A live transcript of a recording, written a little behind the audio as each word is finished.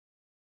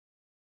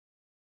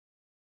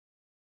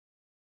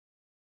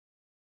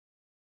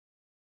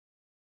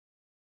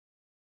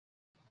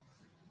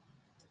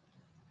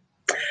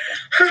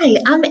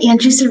Hi, I'm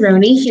Angie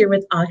Cerrone here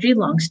with Audrey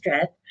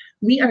Longstreth.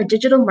 We are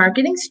digital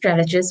marketing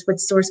strategists with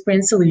Source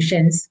Brand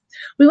Solutions.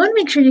 We want to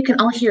make sure you can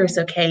all hear us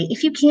okay.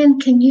 If you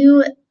can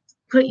you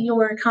put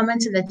your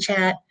comments in the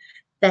chat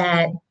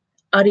that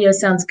audio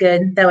sounds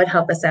good? That would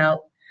help us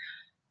out.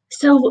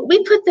 So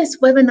we put this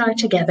webinar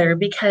together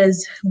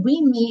because we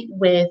meet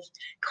with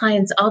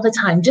clients all the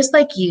time, just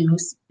like you,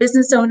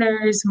 business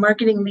owners,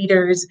 marketing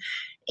leaders,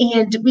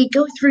 and we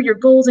go through your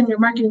goals and your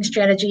marketing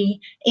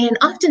strategy. And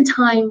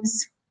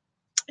oftentimes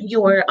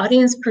your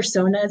audience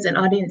personas and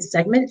audience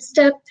segment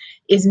step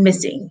is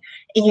missing.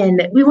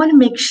 And we want to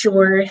make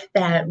sure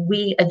that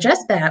we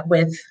address that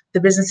with the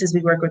businesses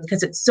we work with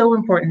because it's so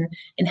important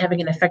in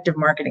having an effective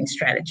marketing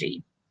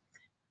strategy.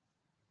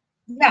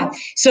 Yeah,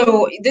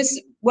 so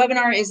this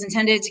webinar is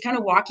intended to kind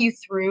of walk you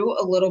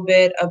through a little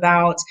bit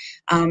about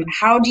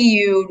how do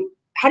you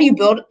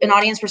build an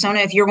audience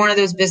persona if you're one of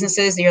those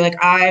businesses that you're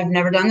like, I've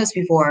never done this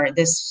before.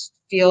 This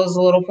feels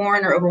a little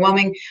foreign or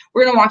overwhelming.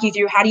 We're going to walk you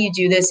through how do you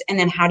do this and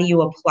then how do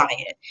you apply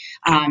it.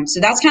 So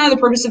that's kind of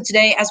the purpose of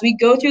today. As we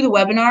go through the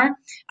webinar,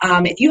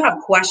 if you have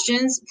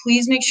questions,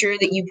 please make sure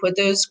that you put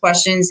those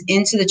questions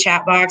into the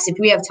chat box. If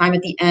we have time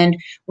at the end,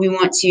 we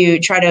want to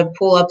try to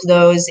pull up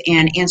those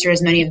and answer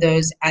as many of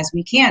those as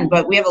we can.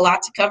 But we have a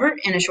lot to cover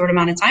in a short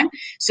amount of time.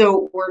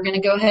 So we're going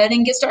to go ahead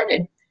and get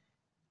started.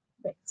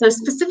 So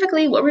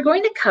specifically, what we're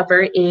going to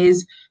cover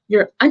is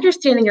your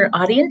understanding your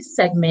audience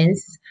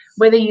segments.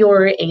 Whether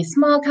you're a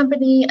small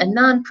company, a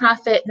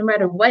nonprofit, no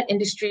matter what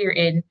industry you're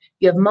in,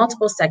 you have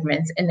multiple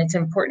segments, and it's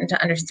important to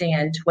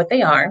understand what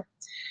they are.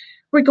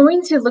 We're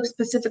going to look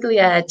specifically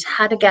at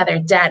how to gather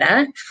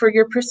data for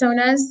your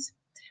personas.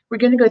 We're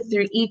going to go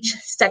through each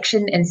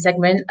section and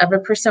segment of a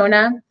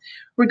persona.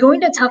 We're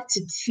going to talk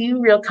to two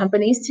real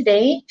companies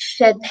today,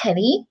 Shed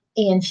Penny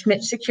and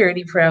Schmidt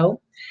Security Pro.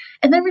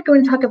 And then we're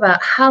going to talk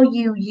about how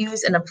you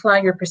use and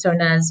apply your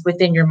personas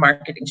within your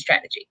marketing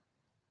strategy.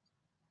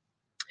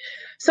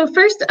 So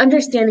first,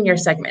 understanding your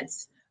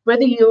segments.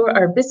 Whether you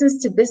are a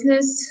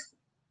business-to-business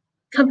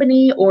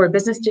company or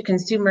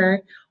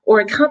business-to-consumer or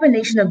a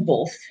combination of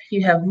both,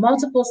 you have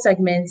multiple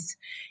segments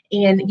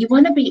and you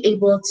want to be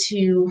able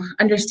to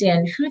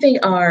understand who they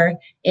are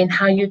and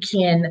how you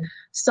can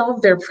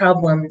solve their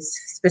problems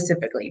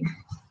specifically.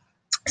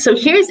 So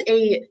here's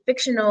a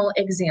fictional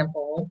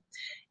example.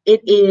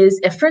 It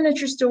is a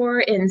furniture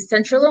store in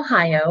Central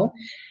Ohio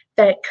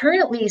that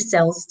currently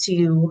sells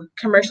to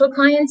commercial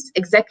clients,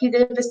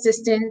 executive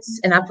assistants,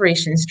 and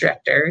operations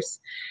directors.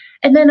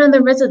 And then on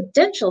the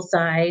residential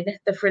side,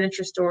 the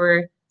furniture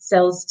store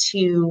sells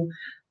to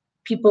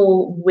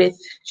people with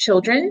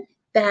children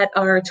that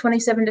are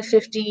 27 to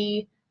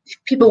 50,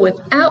 people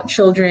without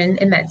children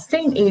in that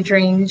same age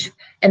range,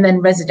 and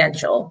then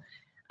residential,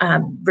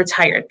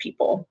 retired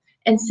people.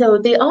 And so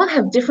they all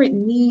have different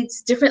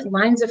needs, different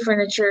lines of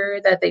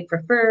furniture that they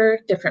prefer,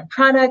 different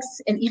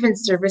products, and even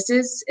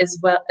services as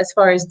well, as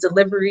far as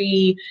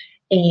delivery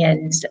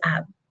and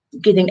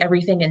getting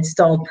everything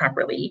installed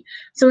properly.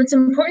 So it's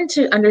important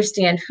to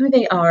understand who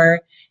they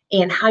are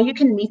and how you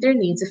can meet their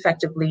needs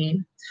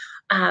effectively.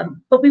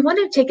 But we want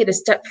to take it a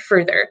step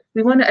further.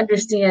 We want to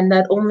understand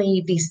not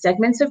only these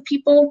segments of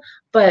people,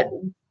 but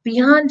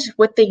beyond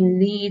what they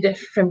need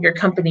from your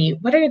company.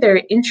 What are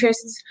their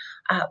interests?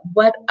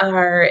 What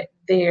do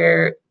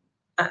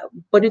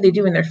they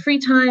do in their free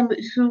time?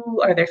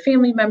 Who are their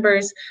family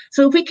members?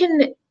 So if we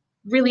can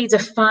really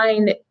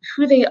define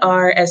who they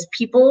are as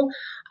people,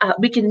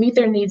 we can meet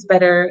their needs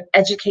better,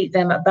 educate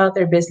them about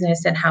their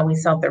business and how we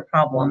solve their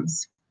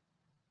problems.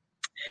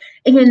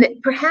 And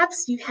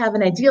perhaps you have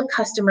an ideal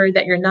customer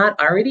that you're not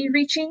already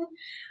reaching.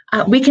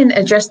 We can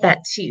address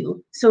that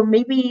too. So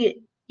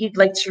maybe you'd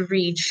like to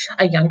reach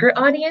a younger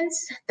audience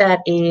that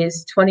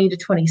is 20 to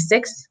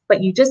 26,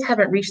 but you just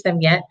haven't reached them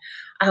yet.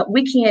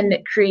 We can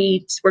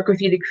work with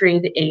you to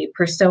create a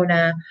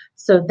persona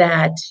so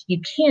that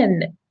you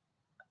can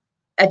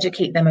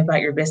educate them about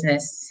your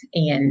business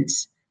and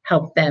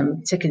help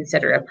them to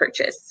consider a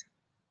purchase.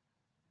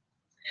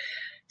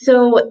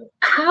 So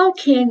how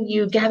can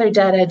you gather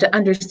data to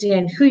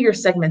understand who your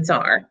segments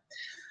are?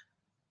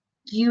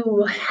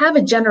 You have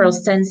a general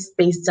sense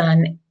based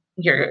on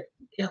your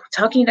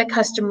talking to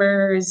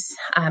customers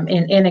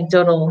and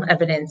anecdotal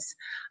evidence,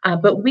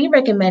 but we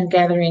recommend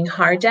gathering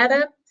hard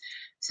data.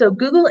 So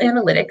Google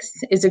Analytics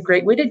is a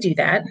great way to do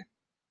that.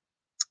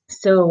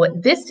 So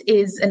this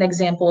is an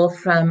example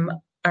from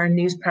our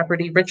news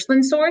property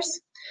Richland source.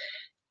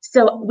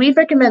 So we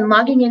recommend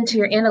logging into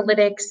your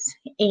analytics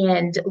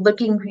and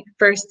looking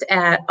first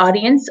at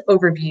audience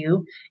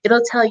overview.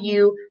 It'll tell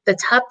you the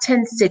top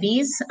 10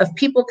 cities of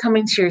people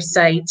coming to your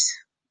site,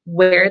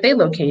 where are they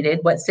located,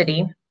 what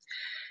city.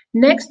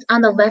 Next,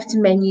 on the left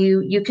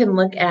menu, you can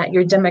look at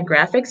your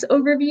demographics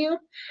overview.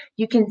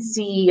 You can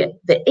see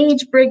the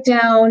age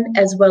breakdown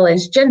as well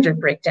as gender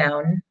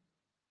breakdown.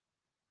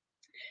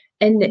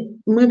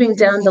 And moving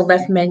down the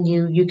left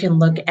menu, you can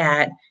look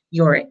at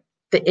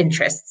the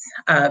interests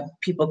of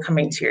people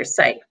coming to your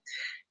site.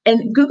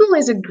 And Google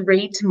is a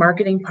great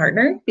marketing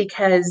partner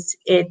because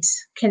it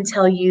can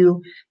tell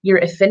you your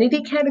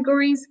affinity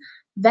categories,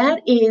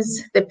 That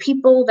is the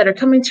people that are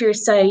coming to your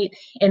site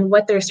and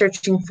what they're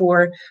searching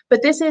for,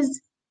 but this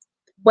is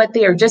what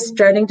they are just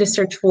starting to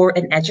search for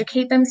and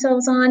educate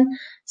themselves on.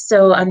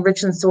 So on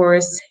Rich and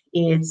Source,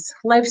 it's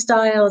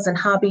lifestyles and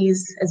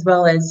hobbies, as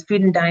well as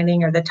food and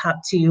dining are the top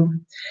two.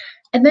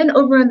 And then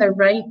over on the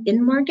right,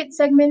 in-market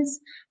segments,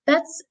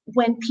 that's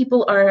when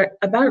people are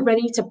about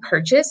ready to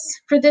purchase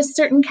for this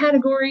certain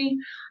category.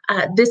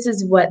 This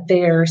is what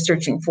they're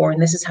searching for,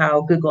 and this is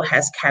how Google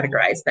has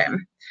categorized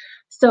them.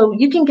 So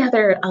you can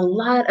gather a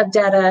lot of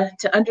data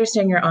to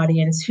understand your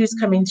audience, who's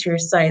coming to your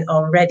site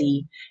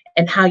already,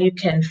 and how you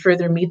can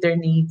further meet their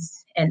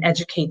needs and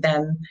educate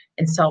them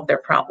and solve their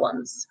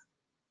problems.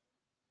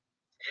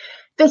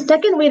 The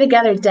second way to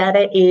gather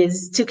data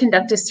is to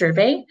conduct a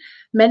survey.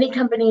 Many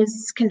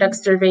companies conduct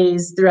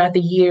surveys throughout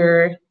the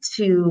year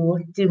to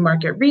do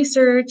market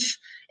research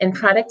and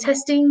product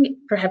testing.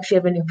 Perhaps you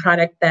have a new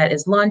product that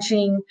is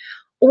launching,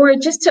 or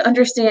just to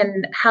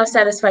understand how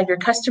satisfied your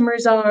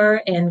customers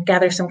are and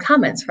gather some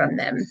comments from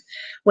them.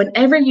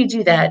 Whenever you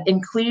do that,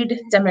 include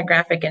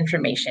demographic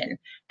information.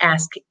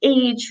 Ask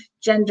age,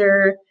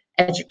 gender,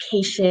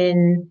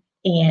 education,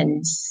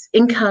 and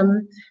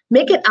income.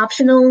 Make it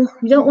optional.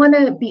 We don't want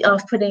to be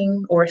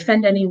off-putting or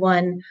offend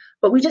anyone,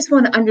 but we just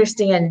want to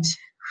understand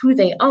who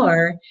they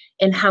are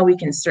and how we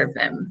can serve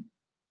them.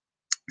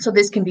 So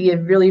this can be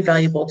a really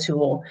valuable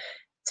tool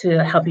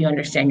to help you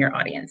understand your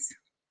audience.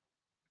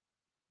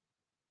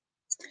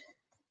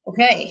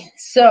 Okay,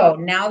 so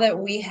now that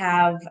we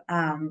have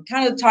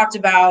kind of talked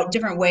about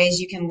different ways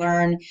you can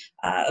learn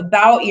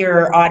about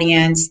your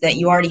audience that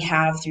you already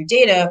have through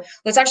data,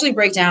 let's actually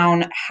break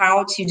down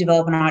how to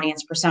develop an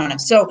audience persona.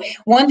 So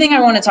one thing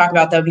I want to talk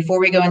about though, before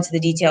we go into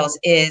the details,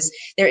 is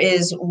there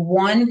is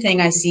one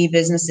thing I see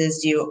businesses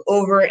do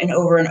over and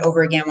over and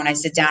over again when I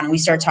sit down and we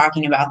start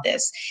talking about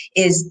this,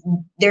 is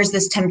there's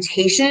this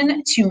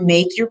temptation to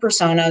make your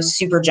persona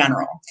super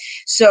general.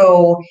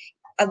 So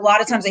a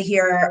lot of times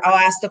I'll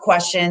ask the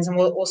questions and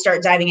we'll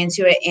start diving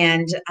into it,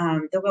 and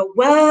they'll go,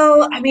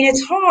 well, I mean,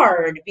 it's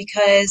hard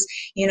because,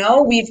 you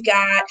know, we've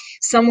got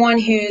someone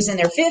who's in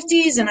their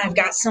 50s and I've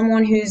got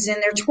someone who's in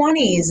their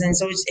 20s. And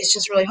so it's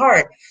just really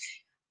hard.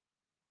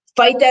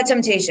 Fight that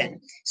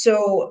temptation.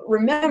 So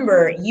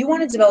remember, you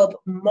want to develop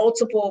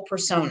multiple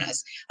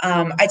personas.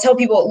 I tell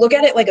people, look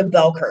at it like a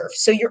bell curve.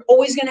 So you're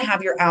always going to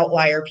have your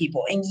outlier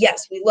people. And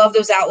yes, we love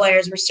those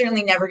outliers. We're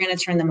certainly never going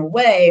to turn them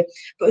away.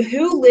 But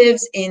who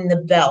lives in the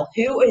bell?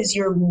 Who is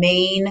your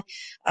main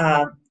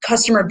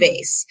customer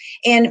base?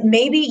 And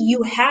maybe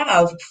you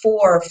have 4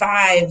 or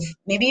 5,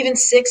 maybe even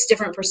 6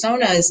 different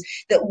personas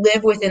that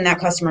live within that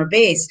customer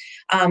base.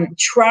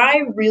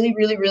 Try really,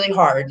 really, really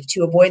hard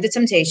to avoid the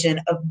temptation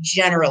of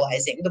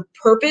generalizing. The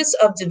purpose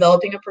of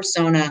developing a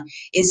persona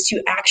is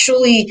to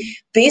actually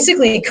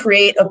basically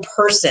create a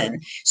person,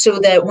 so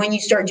that when you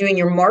start doing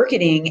your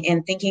marketing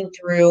and thinking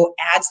through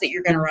ads that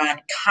you're going to run,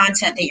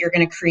 content that you're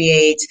going to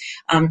create,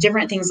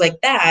 different things like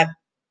that,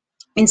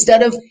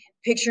 instead of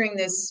picturing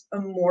this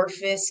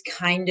amorphous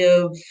kind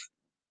of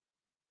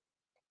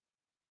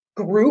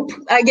group,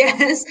 I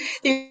guess,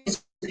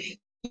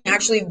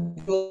 actually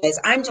visualize,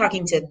 I'm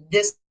talking to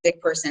this big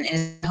person, and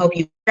it's going to help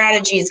you with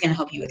strategy, it's going to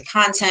help you with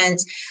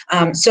content.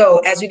 So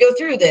as we go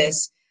through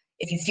this,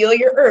 if you feel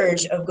your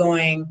urge of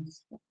going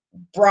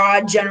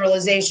broad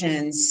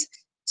generalizations,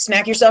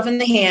 smack yourself in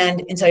the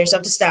hand and tell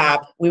yourself to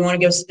stop. We want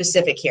to go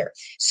specific here.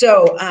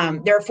 So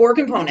there are 4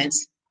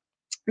 components.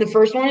 The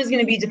first one is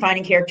going to be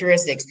defining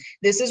characteristics.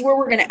 This is where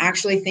we're going to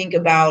actually think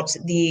about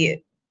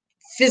the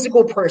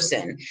physical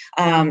person.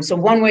 So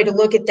one way to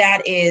look at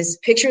that is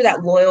picture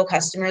that loyal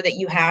customer that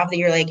you have that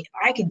you're like, if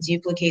I could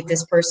duplicate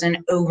this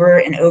person over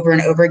and over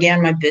and over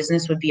again, my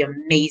business would be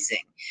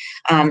amazing.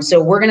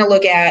 So we're going to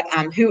look at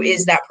who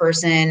is that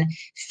person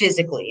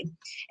physically.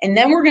 And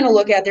then we're going to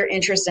look at their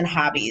interests and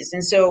hobbies.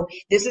 And so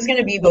this is going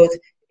to be both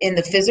in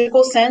the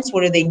physical sense,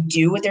 what do they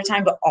do with their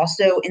time, but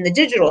also in the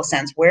digital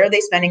sense, where are they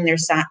spending their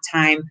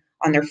time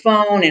on their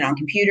phone and on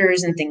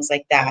computers and things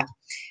like that.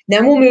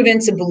 Then we'll move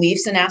into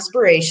beliefs and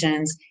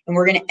aspirations, and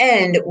we're going to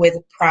end with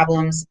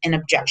problems and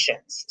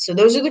objections. So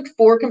those are the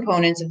 4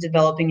 components of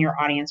developing your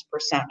audience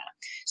persona.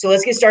 So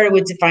let's get started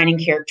with defining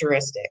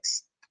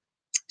characteristics.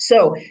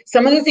 So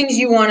some of the things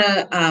you want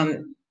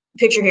to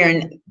picture here,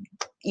 and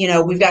you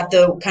know, we've got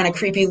the kind of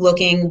creepy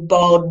looking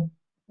bald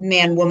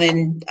man,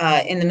 woman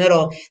in the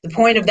middle. The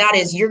point of that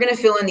is you're going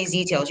to fill in these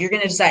details. You're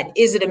going to decide,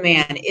 is it a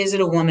man? Is it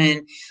a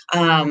woman?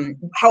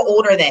 How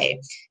old are they?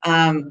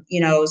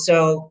 You know,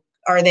 so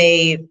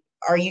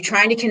are you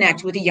trying to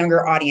connect with a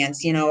younger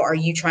audience? You know, are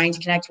you trying to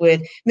connect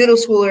with middle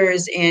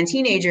schoolers and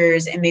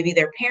teenagers and maybe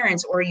their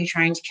parents, or are you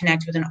trying to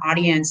connect with an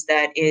audience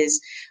that is,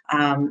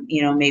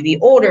 you know, maybe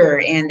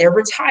older and they're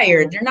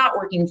retired, they're not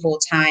working full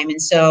time.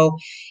 And so,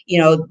 you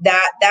know,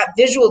 that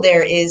visual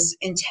there is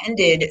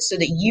intended so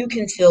that you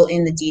can fill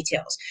in the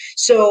details.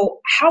 So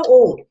how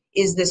old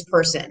is this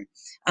person?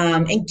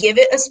 And give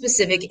it a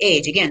specific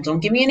age. Again,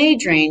 don't give me an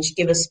age range,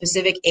 give a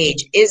specific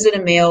age. Is it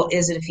a male?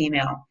 Is it a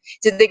female?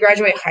 Did they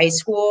graduate high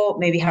school,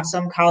 maybe have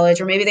some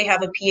college, or maybe they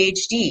have a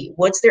PhD?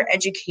 What's their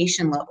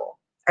education level?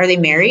 Are they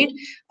married?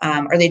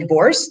 Are they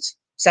divorced,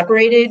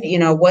 separated? You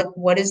know,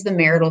 what is the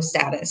marital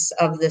status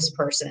of this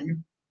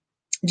person?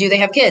 Do they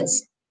have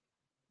kids?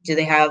 Do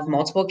they have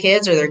multiple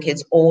kids? Are their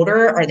kids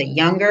older? Are they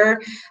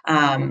younger?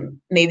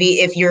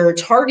 Maybe if you're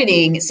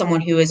targeting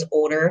someone who is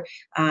older,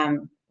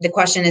 the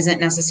question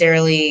isn't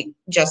necessarily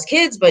just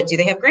kids, but do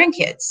they have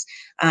grandkids?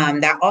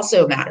 That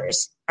also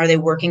matters. Are they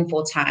working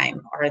full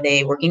time? Are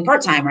they working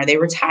part time? Are they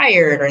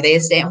retired? Are they a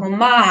stay-at-home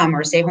mom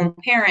or stay-at-home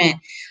parent?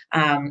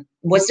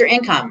 What's their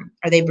income?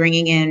 Are they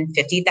bringing in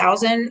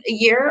 $50,000 a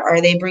year?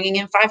 Are they bringing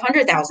in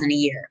 $500,000 a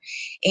year?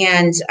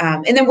 And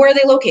then where are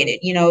they located?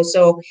 You know,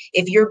 so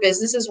if your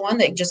business is one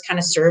that just kind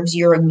of serves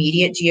your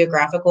immediate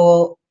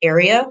geographical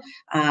area,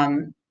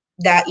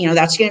 that, you know,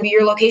 that's going to be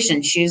your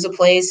location. Choose a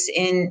place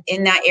in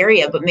that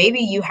area. But maybe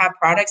you have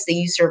products that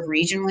you serve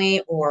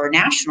regionally or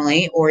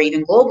nationally or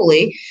even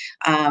globally.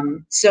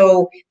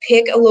 So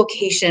pick a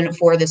location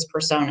for this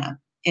persona.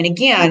 And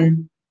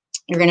again,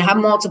 you're going to have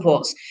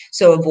multiples.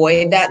 So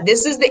avoid that.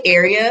 This is the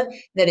area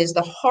that is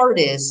the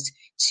hardest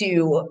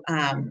to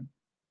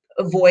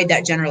avoid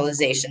that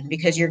generalization,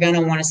 because you're going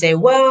to want to say,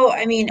 well,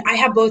 I mean, I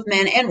have both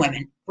men and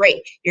women.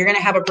 Great. You're going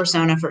to have a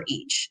persona for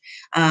each.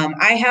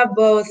 I have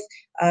both.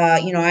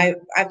 You know,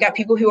 I've got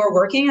people who are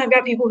working. I've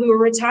got people who are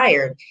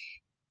retired.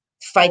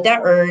 Fight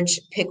that urge,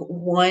 pick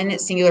one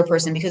singular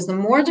person, because the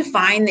more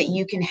defined that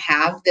you can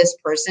have this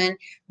person,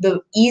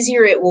 the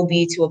easier it will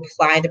be to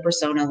apply the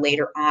persona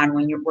later on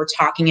when we're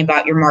talking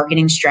about your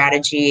marketing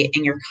strategy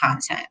and your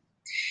content.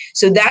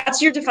 So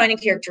that's your defining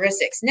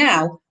characteristics.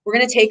 Now we're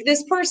going to take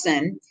this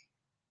person,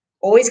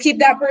 always keep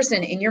that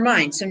person in your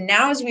mind. So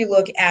now as we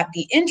look at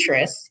the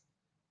interests,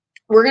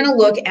 we're going to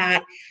look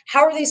at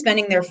how are they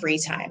spending their free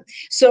time.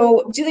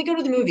 So do they go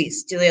to the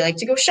movies? Do they like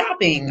to go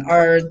shopping?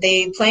 Are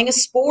they playing a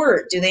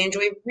sport? Do they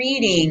enjoy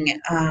reading?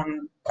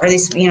 Are they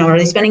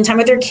spending time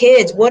with their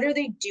kids? What are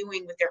they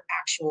doing with their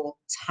actual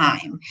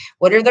time?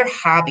 What are their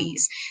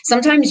hobbies?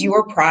 Sometimes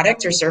your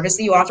product or service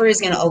that you offer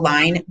is going to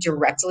align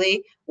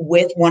directly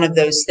with one of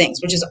those things,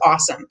 which is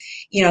awesome.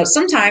 You know,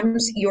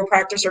 sometimes your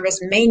product or service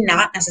may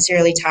not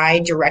necessarily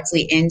tie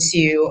directly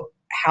into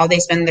how they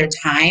spend their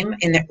time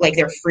and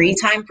their free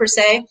time per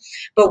se.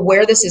 But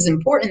where this is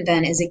important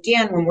then is,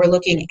 again, when we're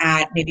looking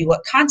at maybe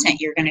what content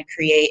you're going to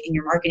create in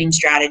your marketing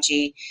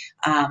strategy,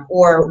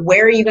 or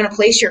where are you going to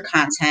place your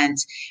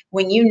content.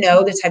 When you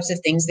know the types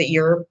of things that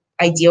your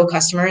ideal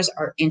customers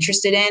are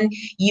interested in,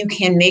 you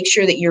can make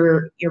sure that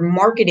you're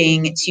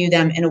marketing to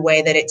them in a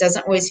way that it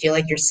doesn't always feel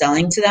like you're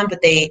selling to them,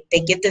 but they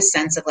get this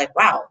sense of like,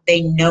 wow,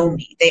 they know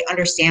me, they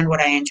understand what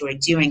I enjoy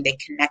doing, they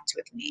connect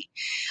with me.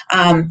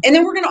 And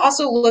then we're going to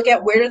also look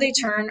at where do they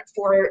turn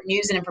for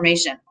news and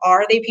information.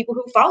 Are they people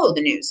who follow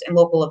the news and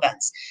local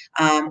events?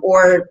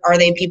 Or are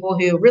they people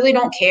who really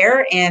don't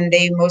care and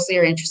they mostly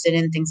are interested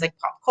in things like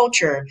pop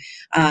culture?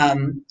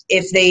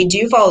 If they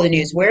do follow the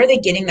news, where are they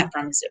getting that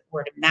from? Is it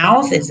word of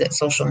mouth? Is it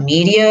social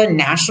media,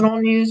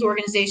 national news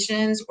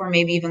organizations, or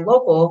maybe even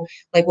local,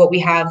 like what we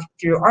have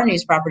through our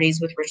news properties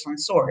with Richland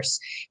Source?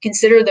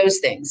 Consider those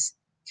things.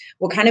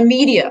 What kind of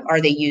media are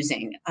they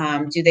using?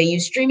 Do they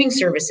use streaming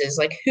services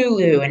like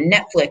Hulu and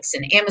Netflix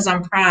and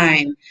Amazon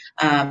Prime,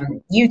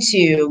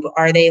 YouTube?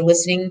 Are they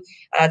listening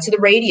to the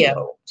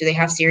radio? Do they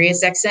have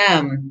Sirius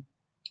XM?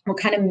 What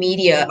kind of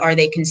media are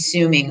they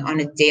consuming on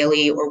a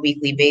daily or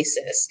weekly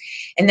basis?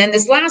 And then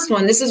this last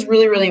one, this is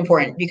really, really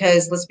important,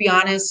 because let's be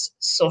honest,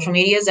 social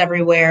media is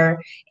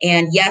everywhere.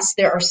 And yes,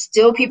 there are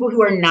still people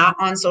who are not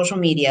on social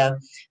media,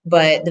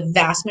 but the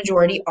vast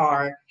majority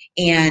are.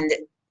 And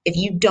if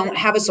you don't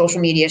have a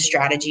social media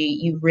strategy,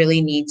 you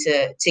really need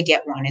to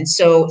get one. And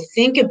so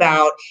think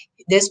about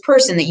this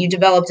person that you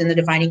developed in the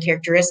defining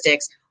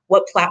characteristics.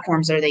 What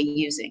platforms are they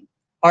using?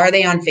 Are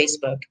they on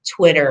Facebook,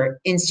 Twitter,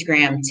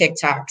 Instagram,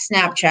 TikTok,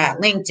 Snapchat,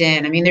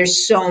 LinkedIn? I mean,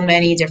 there's so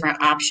many different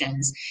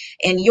options.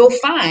 And you'll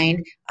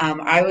find,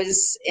 I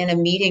was in a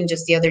meeting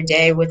just the other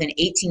day with an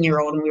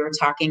 18-year-old, and we were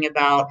talking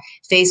about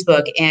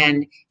Facebook,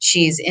 and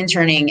she's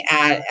interning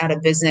at a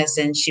business,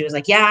 and she was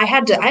like, yeah, I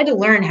had to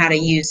learn how to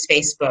use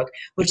Facebook,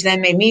 which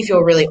then made me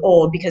feel really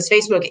old, because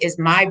Facebook is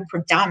my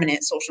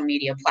predominant social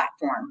media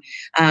platform.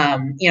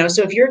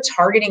 So if you're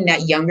targeting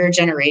that younger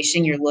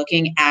generation, you're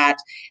looking at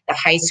the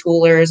high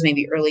schoolers,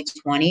 maybe early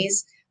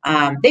 20s.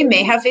 They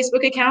may have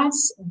Facebook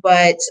accounts,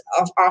 but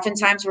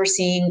oftentimes we're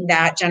seeing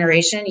that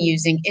generation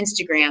using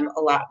Instagram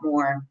a lot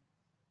more.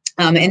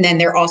 And then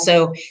they're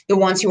also the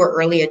ones who are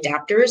early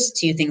adapters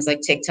to things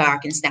like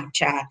TikTok and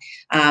Snapchat.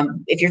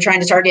 If you're trying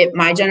to target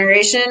my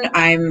generation,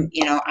 I'm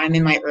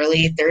in my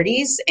early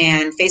 30s,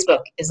 and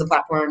Facebook is the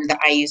platform that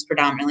I use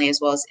predominantly, as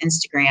well as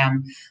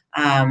Instagram.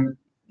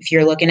 If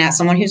you're looking at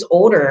someone who's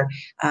older,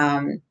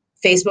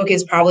 Facebook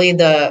is probably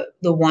the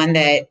one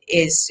that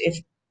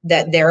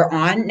that they're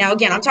on. Now,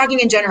 again, I'm talking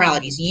in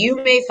generalities. You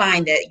may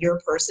find that your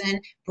person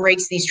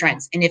breaks these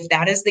trends. And if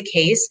that is the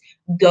case,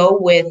 go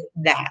with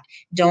that.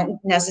 Don't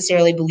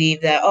necessarily believe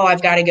that, oh,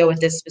 I've got to go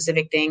with this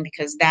specific thing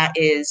because that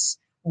is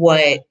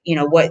what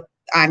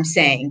I'm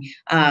saying.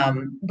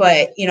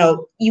 But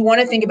you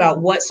want to think about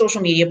what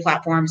social media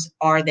platforms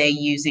are they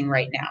using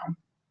right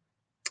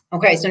now.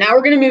 Okay, so now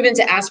we're going to move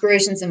into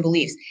aspirations and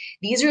beliefs.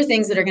 These are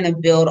things that are going to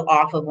build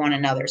off of one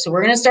another. So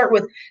we're going to start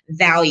with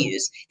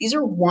values. These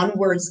are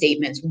one-word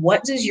statements.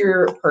 What does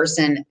your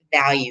person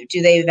value?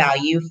 Do they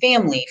value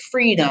family,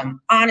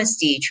 freedom,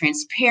 honesty,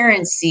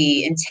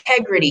 transparency,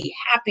 integrity,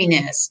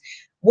 happiness?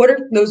 What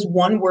are those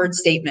one-word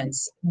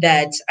statements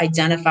that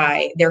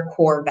identify their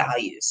core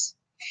values?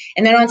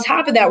 And then on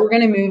top of that, we're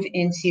going to move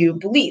into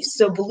beliefs.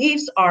 So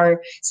beliefs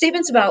are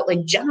statements about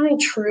like general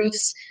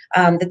truths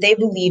that they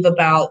believe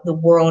about the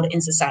world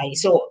and society.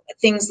 So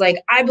things like,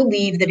 I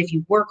believe that if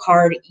you work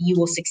hard, you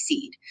will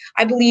succeed.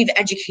 I believe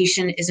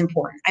education is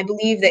important. I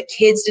believe that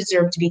kids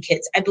deserve to be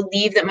kids. I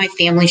believe that my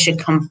family should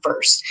come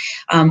first.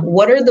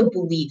 What are the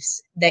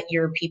beliefs that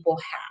your people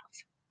have?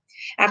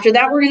 After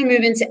that, we're going to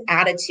move into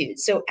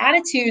attitudes. So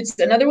attitudes,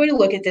 another way to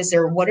look at this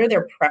are what are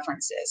their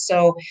preferences?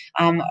 So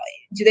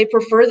do they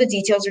prefer the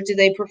details or do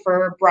they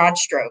prefer broad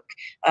stroke?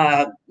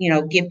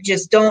 Don't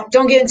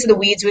get into the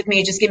weeds with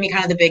me. Just give me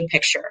kind of the big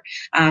picture.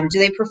 Do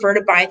they prefer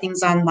to buy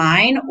things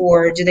online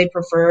or do they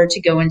prefer to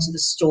go into the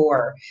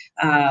store?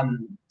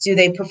 Do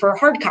they prefer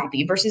hard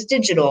copy versus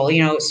digital?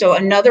 So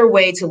another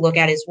way to look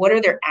at it is what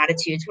are their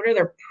attitudes? What are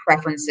their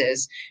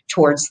preferences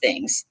towards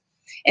things?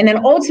 And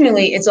then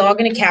ultimately, it's all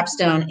going to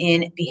capstone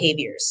in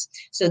behaviors.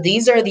 So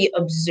these are the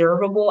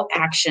observable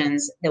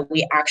actions that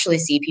we actually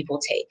see people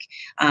take.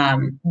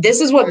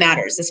 This is what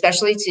matters,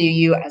 especially to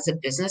you as a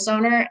business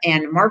owner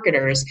and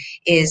marketers,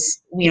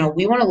 is, we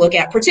want to look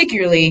at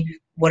particularly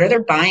what are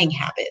their buying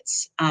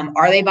habits?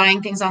 Are they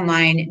buying things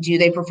online? Do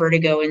they prefer to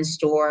go in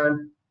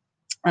store?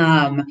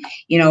 Are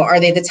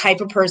they the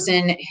type of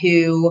person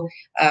who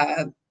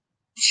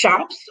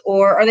shops,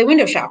 or are they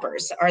window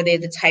shoppers? Are they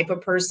the type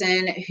of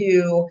person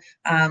who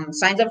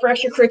signs up for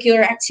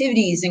extracurricular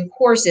activities and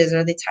courses?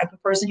 Are they the type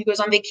of person who goes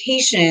on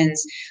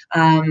vacations?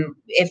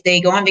 If they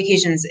go on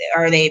vacations,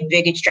 are they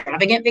big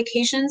extravagant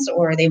vacations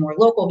or are they more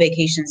local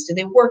vacations? Do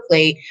they work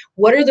late?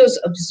 What are those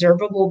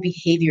observable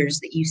behaviors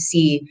that you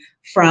see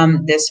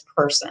from this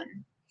person?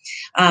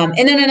 And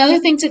then another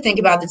thing to think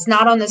about that's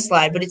not on this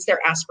slide, but it's their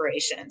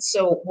aspirations.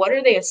 So what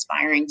are they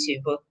aspiring to,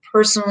 both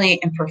personally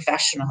and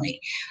professionally?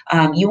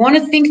 You want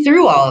to think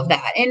through all of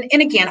that.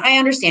 And again, I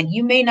understand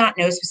you may not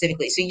know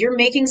specifically. So you're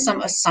making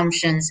some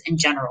assumptions in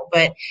general.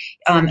 But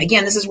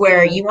again, this is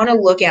where you want to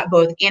look at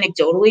both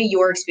anecdotally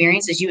your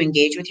experience as you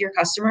engage with your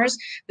customers,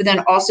 but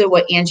then also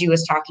what Angie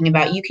was talking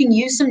about. You can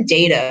use some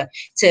data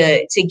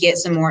to get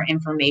some more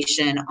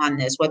information on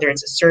this, whether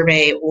it's a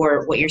survey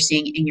or what you're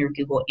seeing in your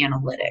Google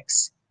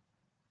Analytics.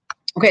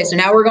 Okay, so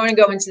now we're going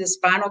to go into this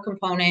final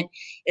component.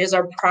 It is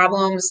our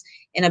problems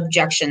and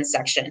objections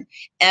section.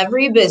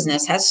 Every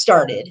business has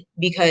started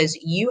because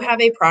you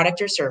have a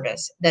product or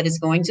service that is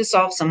going to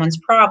solve someone's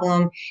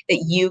problem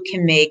that you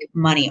can make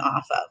money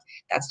off of.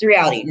 That's the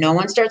reality. No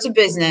one starts a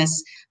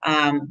business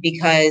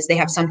because they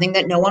have something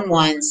that no one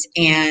wants,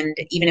 and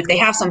even if they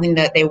have something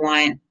that they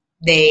want,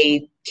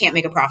 they can't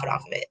make a profit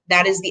off of it.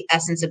 That is the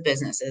essence of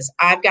businesses.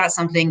 I've got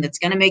something that's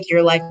going to make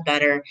your life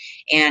better,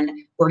 and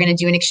we're going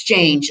to do an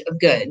exchange of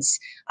goods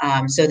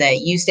so that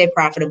you stay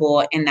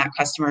profitable and that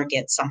customer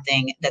gets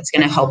something that's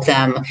going to help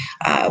them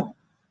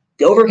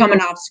overcome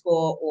an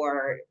obstacle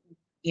or,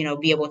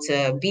 be able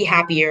to be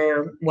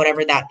happier,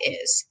 whatever that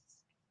is.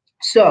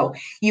 So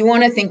you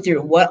want to think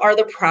through what are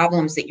the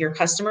problems that your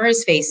customer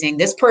is facing,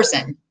 this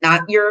person,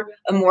 not your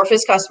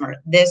amorphous customer,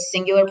 this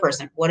singular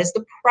person. What is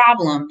the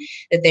problem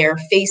that they're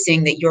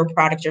facing that your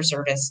product or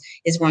service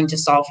is going to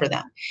solve for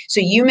them? So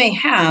you may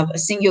have a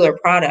singular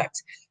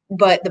product,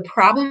 but the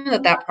problem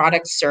that that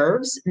product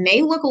serves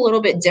may look a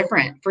little bit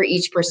different for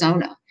each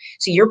persona.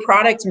 So your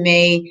product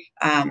may,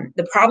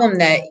 the problem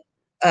that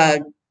a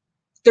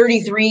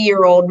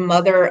 33-year-old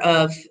mother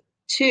of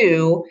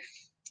two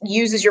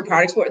uses your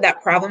products for,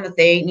 that problem that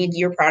they need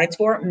your products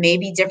for may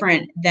be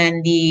different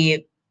than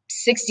the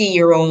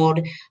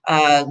 60-year-old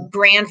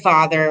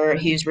grandfather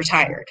who's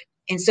retired.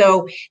 And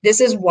so this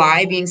is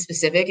why being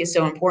specific is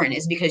so important,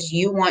 is because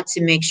you want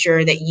to make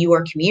sure that you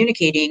are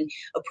communicating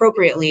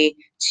appropriately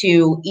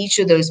to each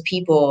of those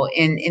people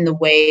in the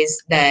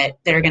ways that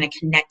are going to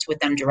connect with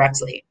them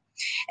directly.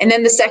 And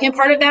then the second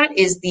part of that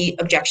is the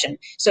objection.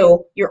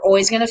 So you're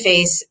always going to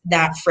face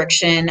that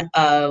friction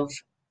of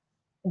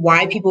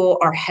why people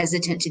are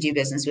hesitant to do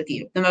business with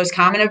you. The most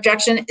common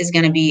objection is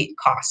going to be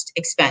cost,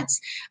 expense.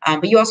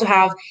 But you also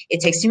have,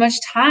 it takes too much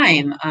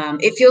time.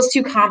 It feels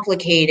too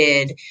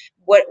complicated.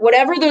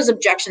 Whatever those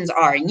objections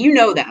are, and you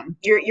know them,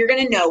 you're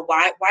going to know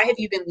why have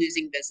you been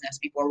losing business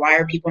before? Why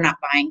are people not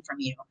buying from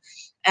you?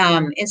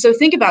 And so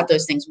think about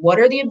those things. What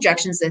are the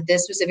objections that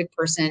this specific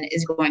person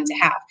is going to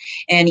have?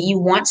 And you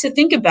want to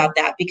think about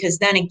that, because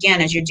then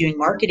again, as you're doing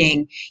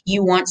marketing,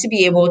 you want to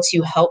be able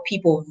to help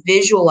people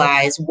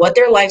visualize what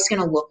their life's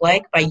going to look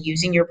like by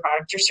using your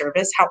product or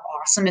service, how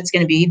awesome it's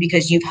going to be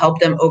because you've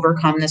helped them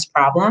overcome this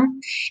problem.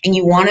 And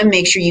you want to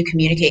make sure you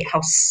communicate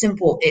how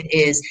simple it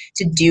is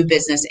to do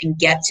business and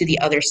get to the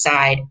other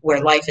side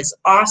where life is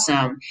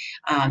awesome,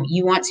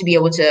 you want to be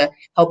able to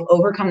help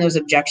overcome those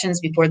objections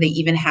before they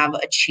even have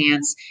a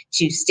chance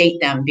to state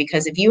them.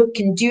 Because if you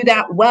can do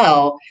that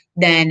well,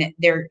 then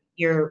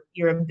your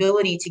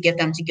ability to get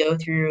them to go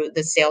through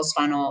the sales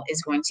funnel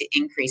is going to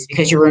increase,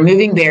 because you're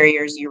removing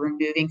barriers, you're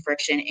removing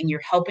friction, and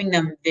you're helping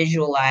them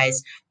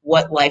visualize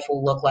what life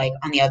will look like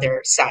on the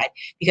other side.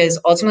 Because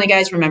ultimately,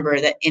 guys, remember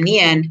that in the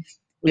end,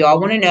 we all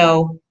want to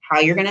know how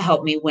you're going to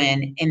help me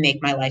win and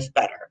make my life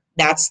better.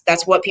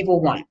 That's what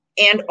people want.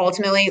 And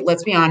ultimately,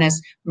 let's be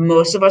honest,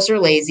 most of us are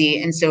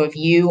lazy. And so if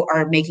you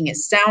are making it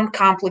sound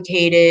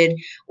complicated,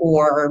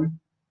 or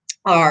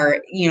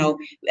are,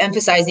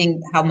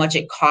 emphasizing how much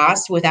it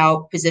costs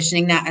without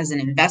positioning that as an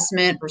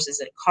investment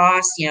versus a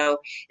cost,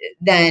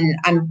 then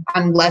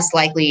I'm less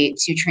likely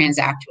to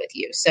transact with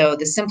you. So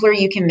the simpler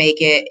you can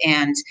make it,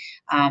 and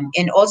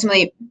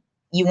ultimately,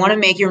 you want to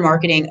make your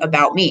marketing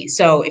about me.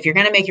 So if you're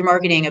going to make your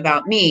marketing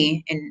about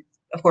me, and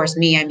of course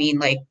me, I mean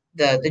like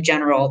the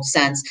general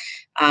sense,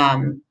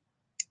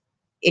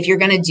 if you're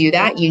going to do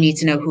that, you need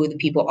to know who the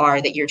people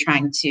are that you're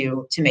trying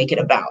to make it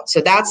about.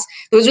 So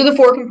those are the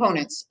 4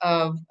 components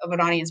of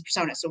an audience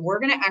persona. So we're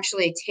going to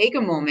actually take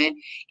a moment,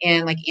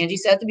 and like Angie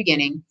said at the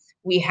beginning,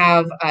 we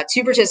have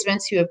 2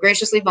 participants who have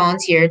graciously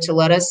volunteered to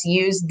let us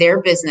use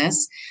their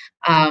business.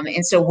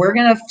 And so we're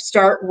going to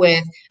start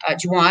with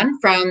Juwan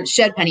from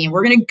Shed Penny, and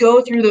we're going to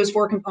go through those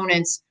 4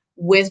 components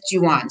with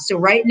Juwan. So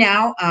right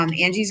now,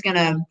 Angie's going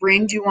to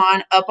bring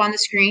Juwan up on the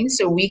screen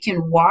so we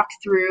can walk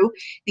through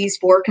these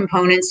 4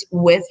 components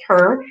with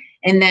her.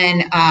 And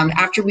then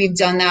after we've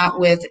done that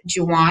with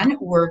Juwan,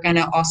 we're going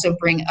to also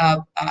bring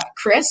up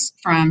Chris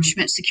from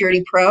Schmidt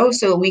Security Pro,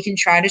 so we can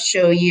try to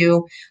show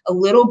you a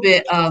little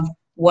bit of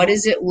what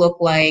does it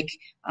look like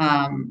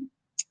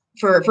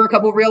for a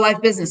couple of real life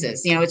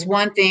businesses. It's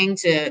one thing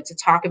to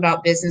talk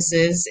about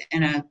businesses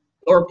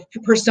or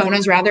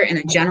personas rather, in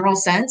a general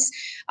sense.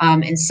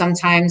 And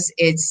sometimes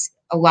it's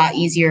a lot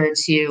easier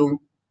to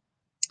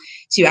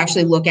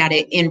actually look at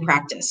it in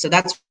practice. So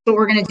that's what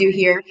we're going to do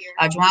here.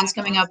 Juwan's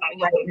coming up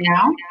right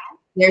now.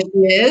 There she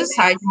is.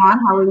 Hi, Juwan.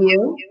 How are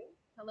you?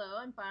 Hello,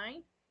 I'm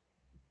fine.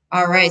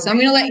 All right. So I'm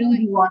going to let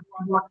you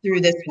walk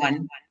through this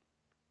one.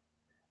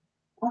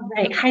 All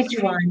right. Hi,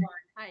 Juwan.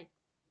 Hi.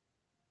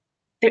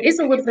 There is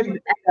a little bit of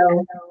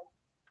echo.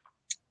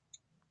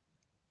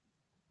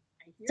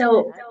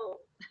 So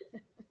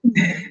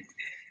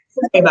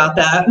sorry about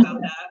that.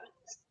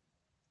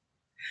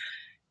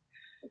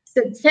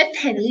 So Shed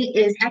Penny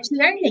is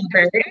actually our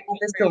neighbor at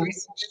the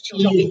stores.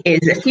 She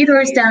is a few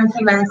doors down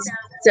from us,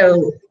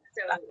 so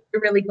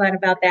we're really glad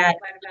about that.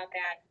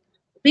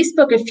 We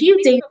spoke a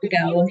few days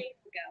ago.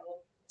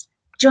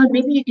 John,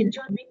 maybe you can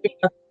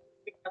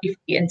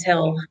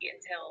until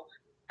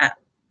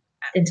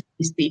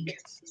you speak.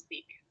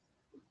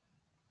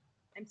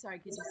 I'm sorry,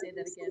 could you say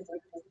that again?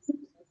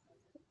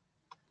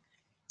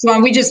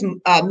 Juwan, we just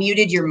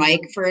muted your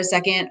mic for a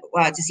second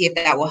to see if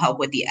that will help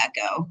with the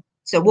echo.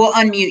 So we'll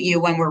unmute you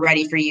when we're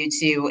ready for you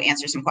to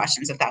answer some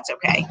questions, if that's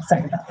okay.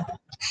 Sorry about that.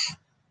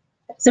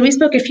 So we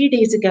spoke a few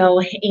days ago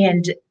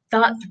and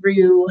thought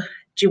through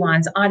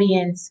Juwan's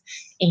audience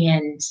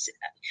and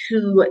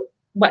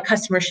what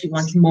customers she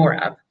wants more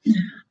of.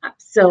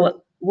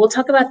 So we'll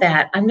talk about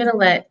that. I'm going to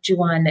let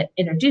Juwan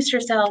introduce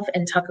herself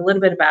and talk a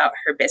little bit about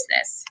her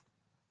business.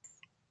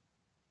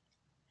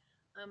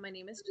 My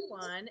name is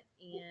Juwan,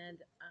 and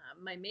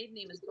my maiden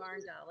name is Barn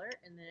Dollar,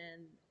 and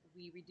then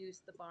we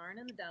reduced the barn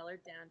and the dollar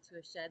down to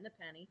a shed and a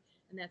penny,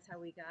 and that's how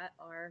we got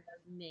our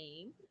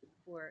name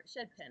for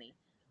Shed Penny.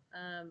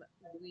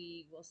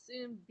 We will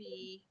soon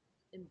be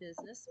in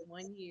business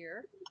 1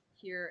 year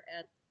here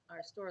at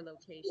our store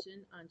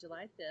location on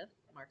July 5th,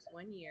 marks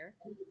 1 year,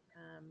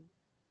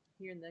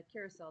 here in the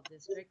Carousel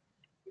District.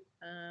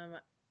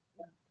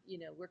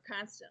 We're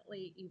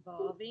constantly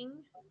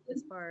evolving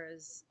as far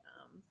as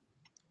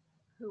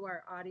who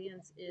our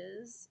audience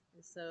is.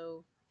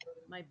 So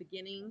my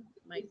beginning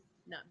might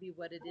not be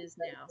what it is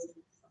now.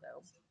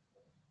 So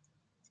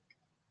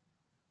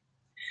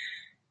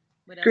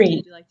what else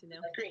would you like to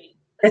know?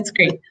 That's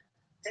great.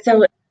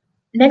 So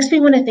next we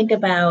want to think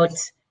about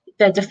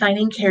the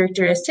defining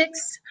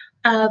characteristics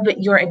of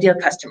your ideal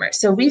customer.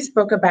 So we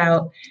spoke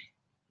about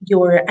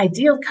your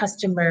ideal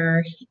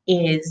customer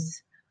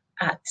is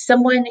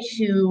someone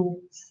who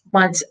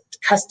wants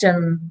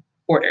custom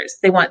orders.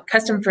 They want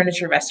custom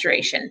furniture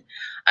restoration.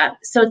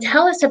 So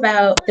tell us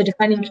about the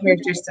defining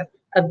characteristics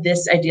of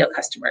this ideal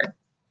customer.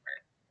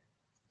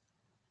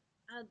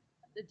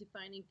 The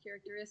defining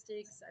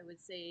characteristics, I would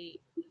say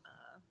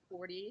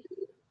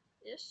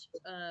 40-ish.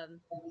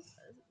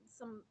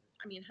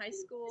 High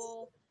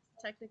school,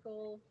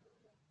 technical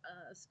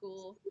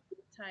school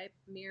type,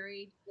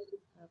 married,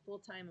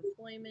 full-time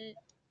employment,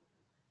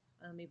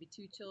 maybe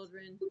 2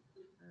 children,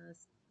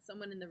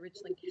 someone in the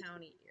Richland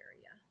County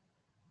area.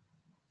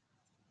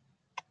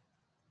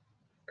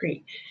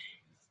 Great.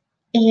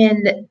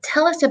 And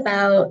tell us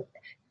about,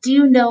 do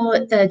you know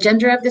the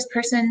gender of this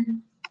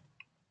person?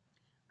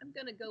 I'm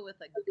going to go with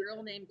a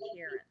girl named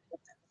Karen.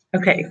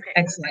 Okay,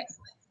 excellent.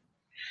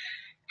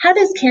 How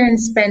does Karen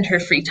spend her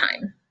free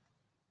time?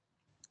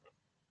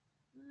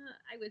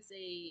 I would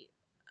say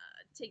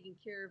taking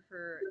care of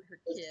her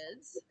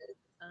kids,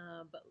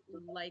 but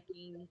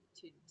liking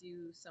to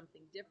do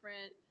something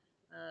different.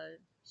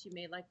 She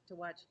may like to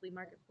watch Flea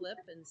Market Flip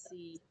and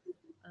see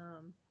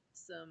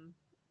some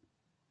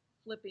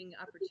flipping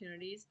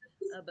opportunities,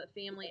 but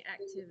family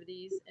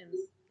activities and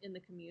in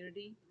the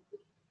community.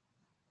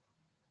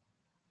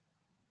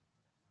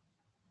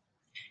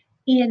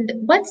 And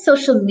what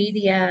social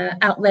media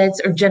outlets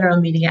or general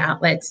media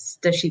outlets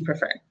does she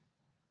prefer?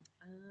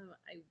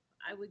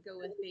 I would go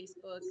with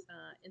Facebook,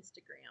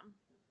 Instagram.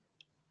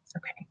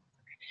 Okay.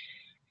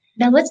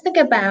 Now let's think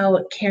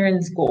about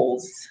Karen's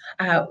goals.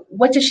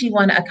 What does she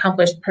want to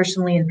accomplish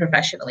personally and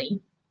professionally?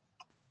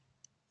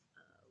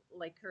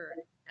 Like her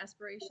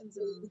aspirations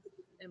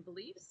and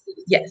beliefs?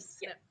 Yes.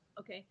 Yeah.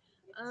 Okay.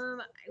 I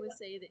would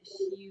say that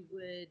she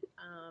would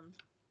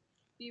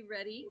be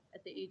ready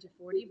at the age of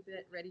 40,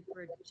 but ready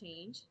for a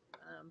change,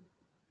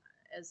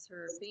 as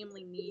her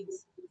family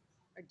needs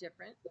are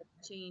different,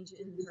 change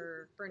in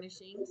her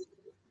furnishings,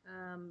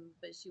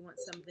 but she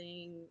wants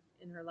something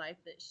in her life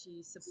that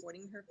she's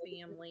supporting her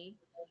family.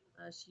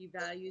 She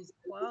values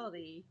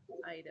quality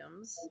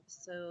items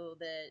so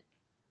that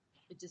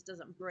it just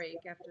doesn't break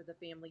after the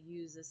family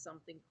uses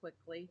something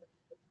quickly.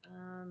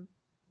 Um,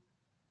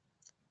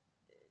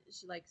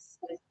 she likes,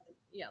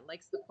 yeah,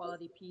 likes the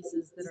quality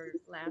pieces that are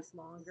last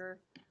longer.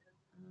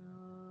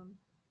 Um,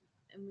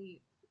 and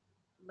we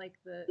like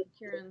the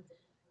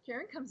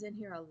Karen comes in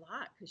here a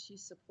lot because she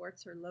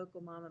supports her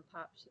local mom and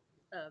pop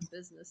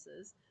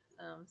businesses.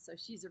 So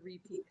she's a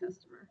repeat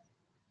customer.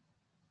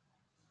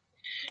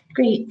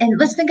 Great. And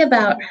let's think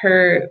about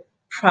her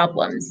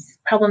problems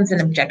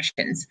and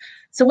objections.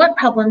 So what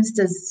problems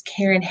does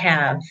Karen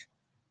have?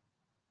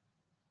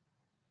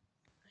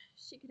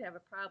 She could have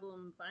a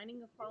problem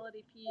finding a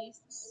quality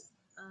piece.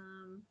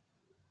 Um,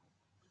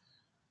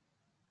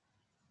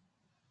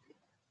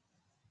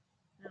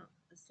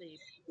 let's see,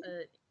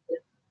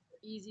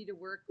 easy to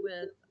work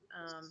with,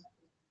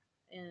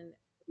 and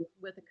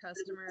with a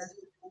customer,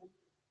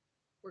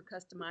 we're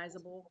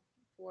customizable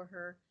for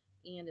her,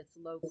 and it's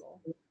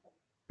local.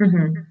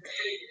 Mm-hmm.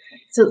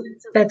 So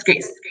that's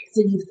great. So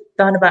you've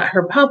thought about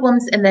her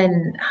problems and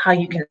then how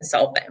you can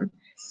solve them.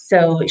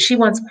 So she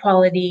wants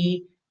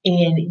quality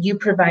and you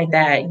provide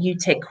that. You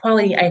take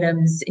quality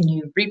items and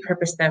you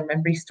repurpose them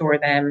and restore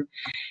them.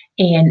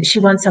 And she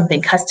wants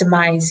something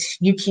customized.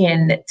 You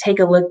can take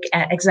a look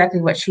at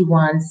exactly what she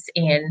wants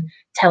and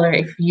tell her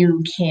if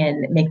you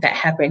can make that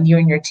happen, you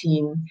and your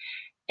team,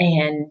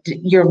 and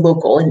you're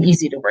local and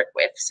easy to work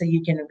with. So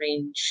you can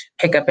arrange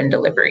pickup and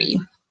delivery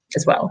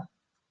as well.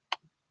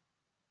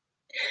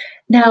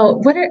 Now,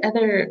 what are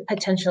other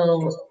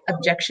potential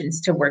objections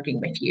to working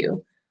with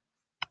you?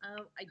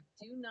 I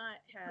do not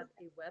have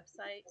a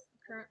website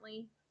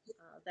currently.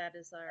 That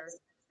is our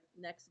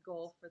next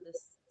goal for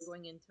this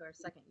going into our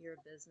second year of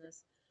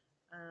business.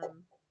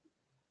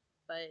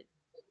 But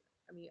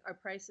I mean, our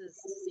prices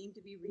seem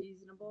to be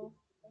reasonable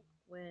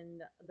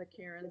when the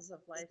Karens of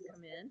life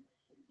come in,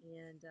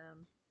 and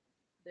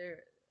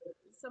there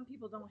some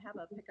people don't have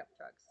a pickup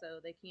truck, so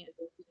they can't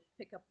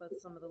pick up with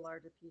some of the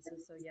larger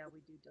pieces. So yeah,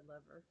 we do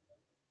deliver.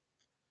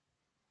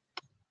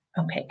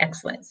 Okay,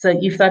 excellent. So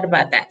you've thought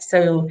about that.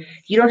 So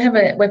you don't have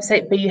a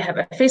website, but you have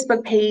a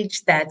Facebook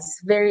page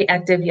that's very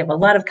active. You have a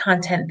lot of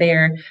content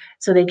there.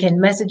 So they can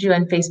message you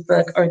on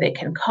Facebook or they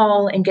can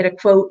call and get a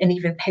quote and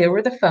even pay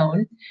over the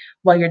phone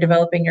while you're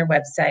developing your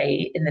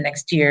website in the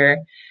next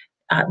year.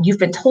 You've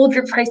been told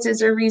your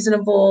prices are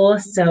reasonable,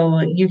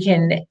 so you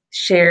can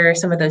share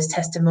some of those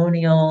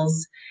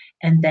testimonials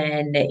and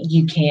then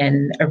you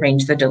can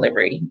arrange the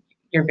delivery.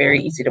 You're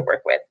very easy to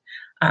work with.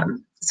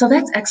 So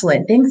that's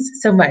excellent. Thanks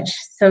so much.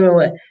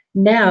 So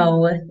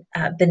now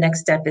the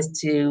next step is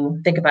to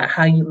think about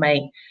how you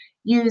might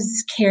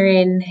use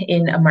Karen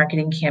in a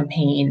marketing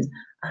campaign,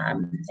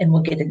 and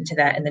we'll get into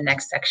that in the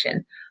next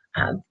section.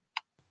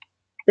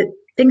 But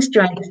thanks,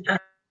 John.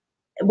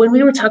 When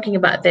we were talking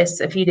about this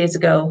a few days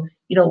ago,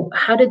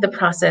 how did the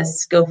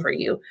process go for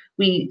you?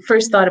 We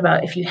first thought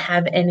about if you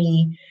have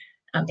any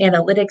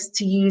analytics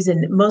to use,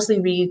 and mostly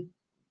we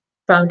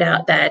found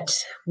out that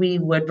we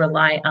would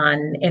rely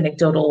on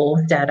anecdotal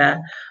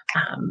data.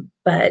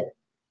 But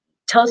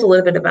tell us a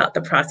little bit about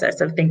the process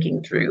of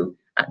thinking through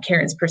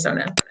Karen's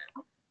persona.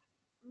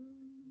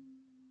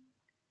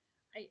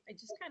 I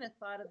just kind of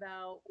thought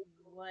about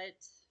what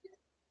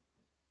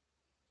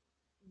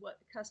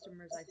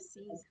customers I've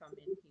seen come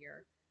in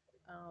here,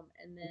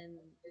 and then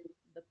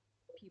the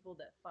people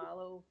that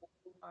follow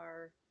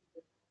our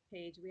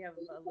page. We have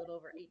a little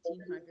over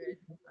 1,800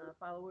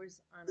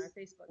 followers on our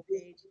Facebook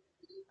page.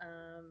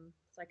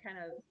 So I kind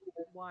of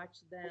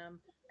watch them.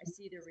 I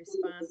see their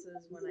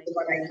responses when I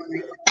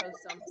post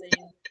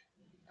something.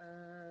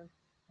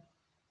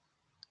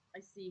 I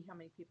see how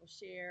many people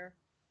share.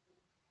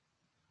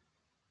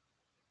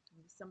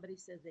 Somebody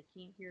says they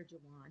can't hear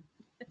Jawan.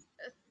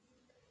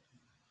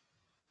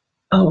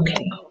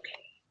 Okay.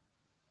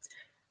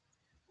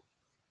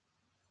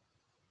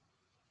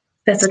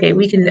 That's okay.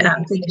 We can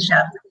finish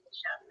up.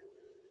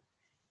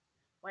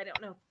 I don't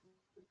know.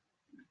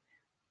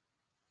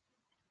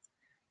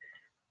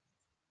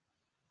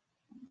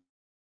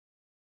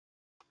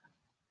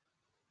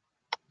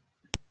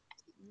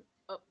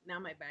 Oh, now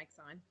my mic's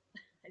on,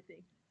 I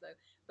think. So,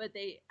 but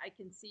I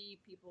can see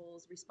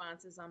people's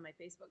responses on my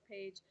Facebook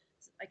page.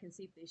 I can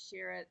see if they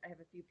share it. I have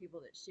a few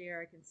people that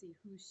share. I can see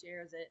who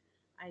shares it.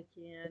 I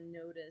can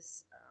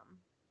notice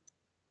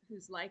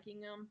who's liking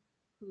them,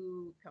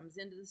 who comes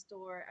into the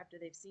store after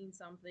they've seen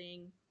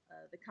something,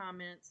 the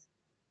comments.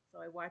 So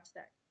I watch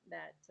that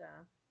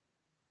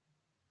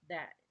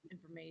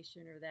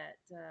information or that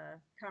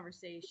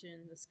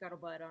conversation, the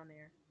scuttlebutt on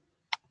there.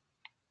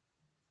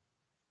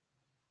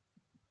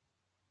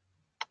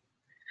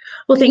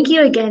 Well, thank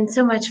you again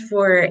so much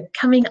for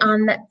coming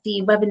on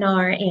the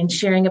webinar and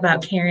sharing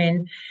about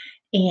Karen,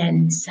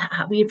 and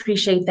we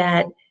appreciate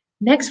that.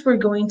 Next, we're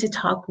going to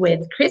talk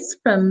with Chris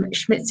from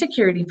Schmidt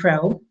Security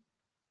Pro.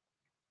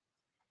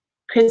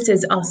 Chris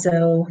is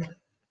also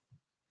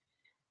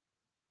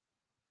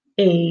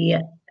a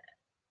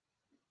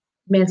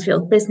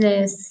Mansfield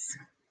business.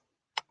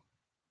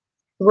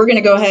 We're going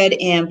to go ahead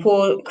and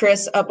pull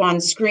Chris up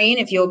on screen.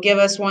 If you'll give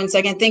us 1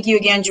 second. Thank you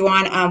again,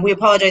 Juwan. We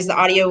apologize. The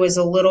audio was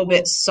a little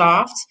bit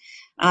soft,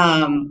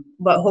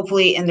 but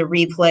hopefully in the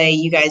replay,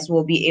 you guys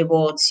will be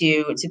able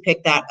to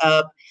pick that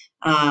up.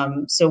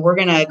 So we're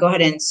going to go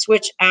ahead and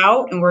switch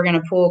out, and we're going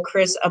to pull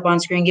Chris up on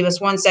screen. Give us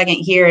 1 second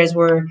here as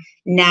we're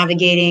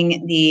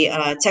navigating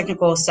the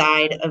technical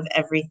side of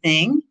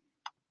everything.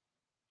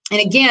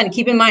 And again,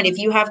 keep in mind, if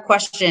you have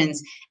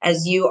questions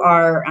as you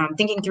are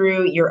thinking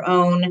through your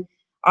own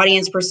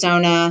audience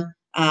persona,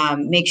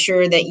 make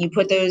sure that you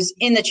put those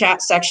in the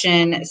chat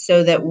section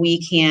so that we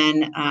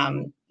can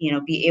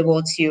be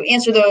able to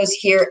answer those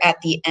here at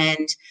the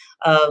end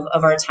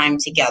of our time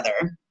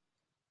together.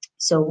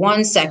 So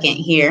 1 second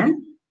here.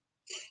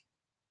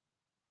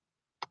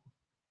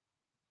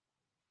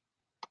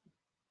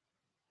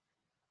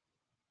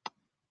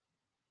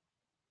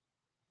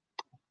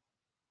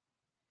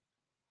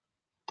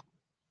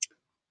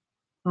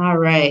 All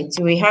right,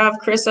 do we have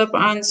Chris up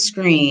on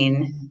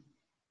screen?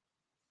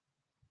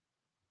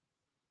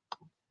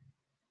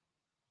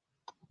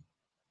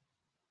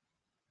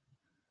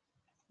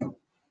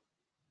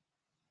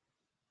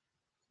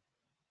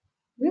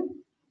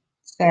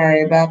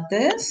 Sorry about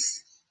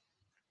this.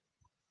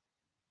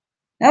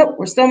 Nope,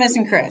 we're still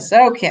missing Chris.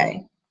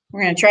 Okay,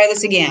 we're going to try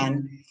this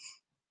again.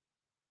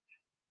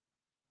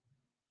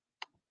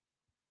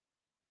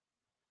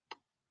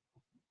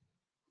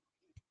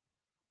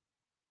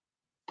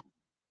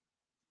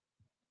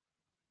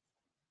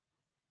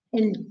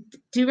 And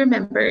do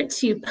remember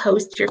to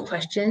post your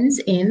questions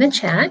in the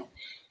chat.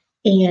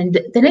 And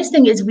the nice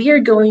thing is we are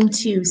going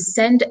to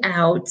send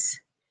out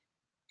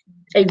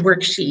a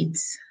worksheet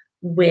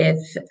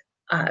with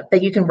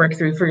that you can work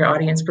through for your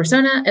audience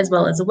persona, as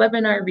well as a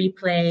webinar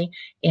replay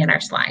and our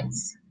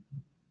slides.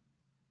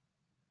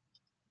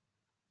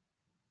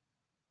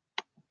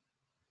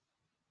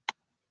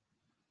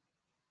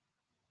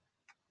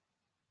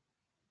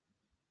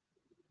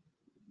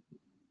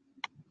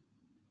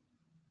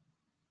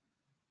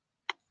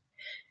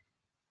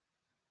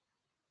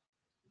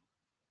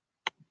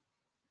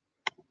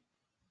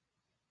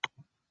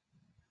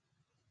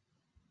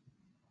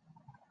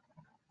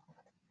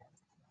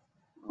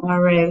 All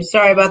right,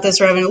 sorry about this.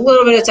 We're having a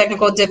little bit of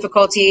technical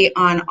difficulty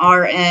on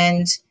our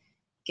end.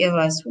 Give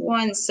us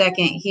 1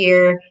 second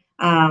here.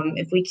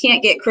 If we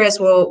can't get Chris,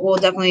 we'll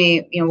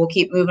definitely, we'll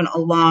keep moving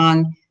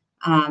along.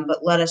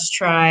 But let us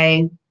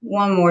try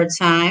one more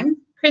time.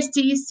 Chris,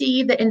 do you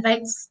see the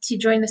invites to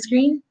join the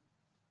screen?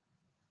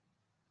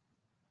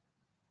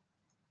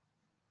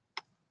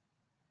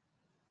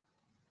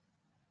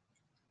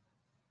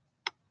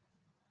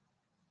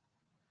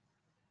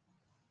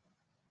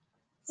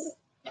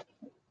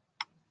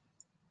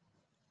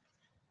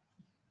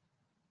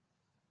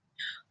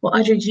 Well,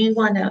 Audrey, do you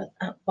want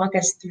to walk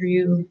us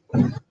through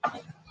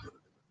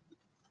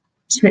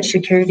Schmidt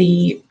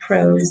Security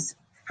Pro's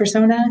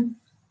persona?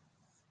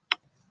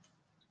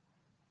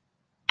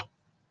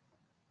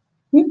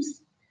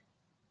 Oops.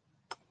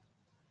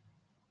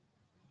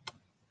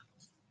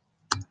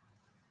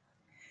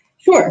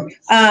 Sure.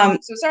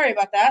 So sorry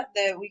about that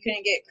we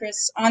couldn't get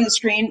Chris on the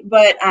screen,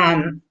 but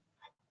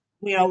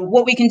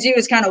what we can do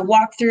is kind of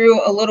walk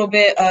through a little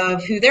bit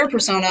of who their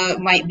persona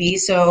might be.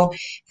 So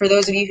for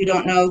those of you who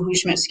don't know who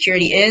Schmidt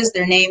Security is,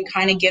 their name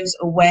kind of gives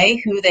away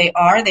who they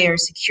are. They are a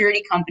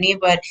security company,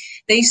 but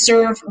they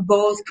serve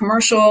both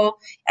commercial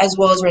as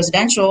well as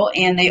residential,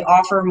 and they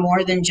offer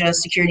more than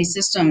just security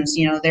systems.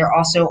 They're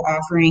also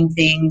offering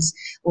things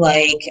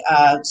like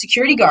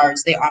security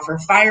guards. They offer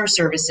fire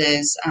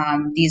services.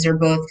 These are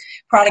both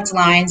product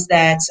lines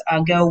that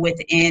go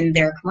within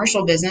their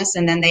commercial business,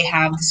 and then they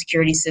have the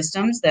security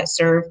systems that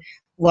serve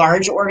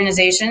large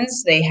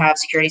organizations. They have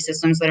security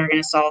systems that are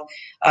going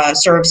to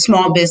serve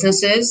small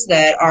businesses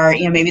that are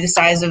maybe the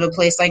size of a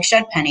place like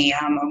Shed Penny,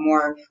 a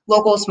more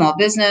local small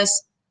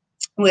business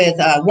with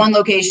one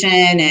location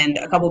and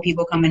a couple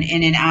people coming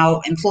in and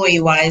out,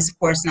 employee-wise, of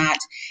course, not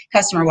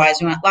customer-wise.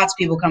 We want lots of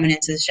people coming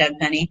into the Shed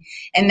Penny.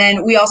 And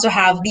then we also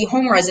have the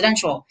home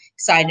residential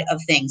side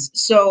of things.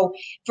 So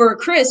for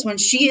Chris, when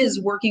she is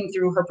working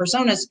through her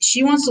personas,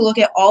 she wants to look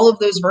at all of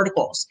those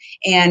verticals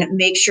and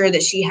make sure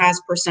that she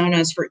has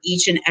personas for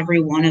each and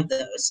every one of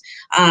those.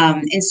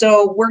 And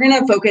so we're going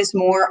to focus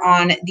more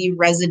on the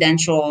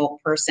residential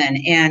person.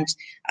 And,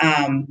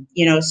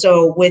 you know,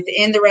 so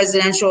within the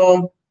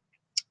residential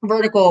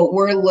vertical,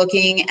 we're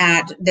looking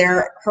at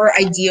her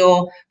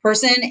ideal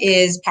person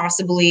is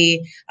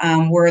possibly,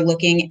 we're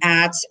looking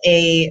at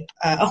a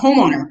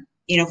homeowner.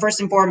 You know, first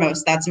and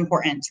foremost, that's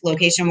important.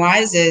 Location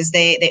wise is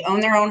they own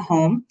their own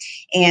home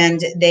and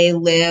they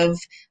live,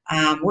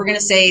 we're going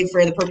to say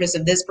for the purpose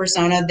of this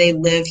persona, they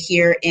live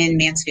here in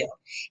Mansfield.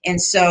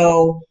 And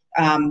so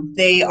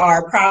they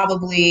are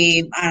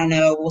probably, I don't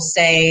know, we'll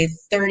say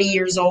 30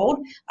 years old,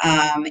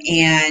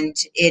 and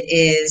it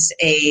is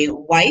a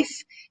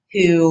wife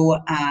who,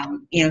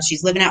 you know,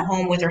 she's living at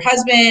home with her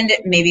husband.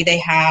 Maybe they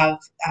have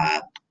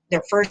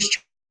their first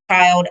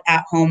child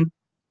at home.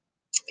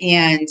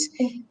 And,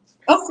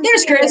 oh,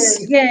 there's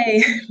Chris.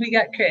 Yay, we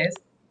got Chris.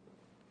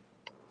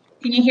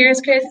 Can you hear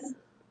us, Chris?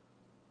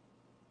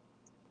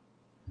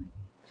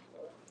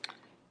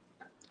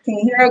 Can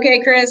you hear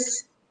okay,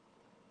 Chris?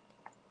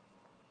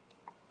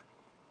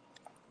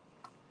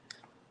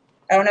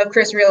 I don't know if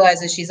Chris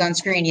realizes she's on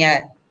screen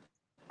yet.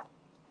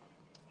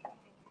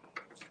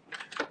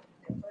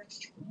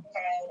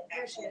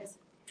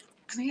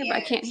 I'm here, but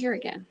I can't hear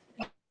again.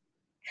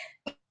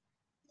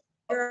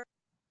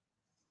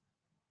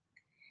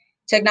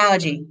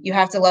 Technology, you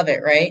have to love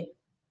it, right?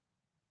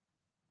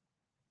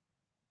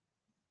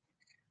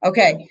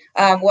 Okay,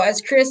 well,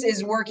 as Chris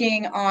is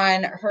working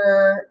on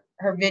her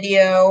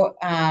video,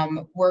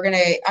 I'm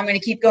gonna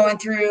keep going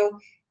through.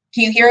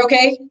 Can you hear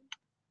okay?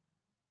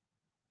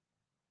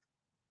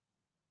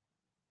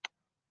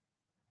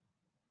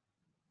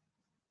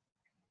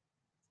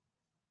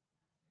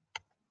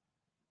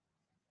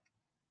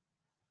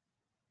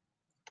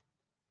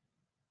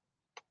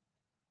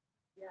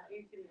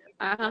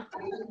 Uh-huh.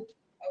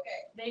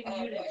 Okay. They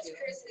muted As you.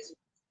 Chris is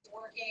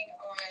working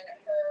on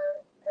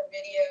her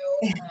video,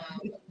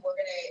 I'm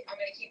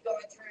gonna keep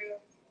going through.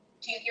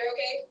 Can you hear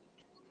okay?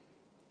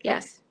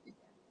 Yes.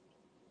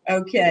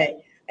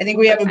 Okay. I think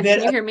we have a bit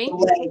Can you hear me?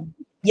 delay.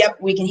 Yep,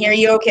 we can hear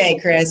you okay,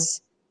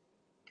 Chris.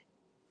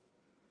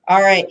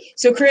 All right.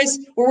 So Chris,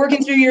 we're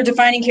working through your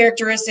defining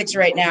characteristics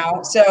right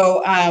now.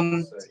 So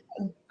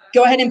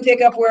go ahead and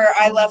pick up where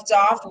I left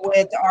off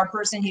with our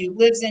person who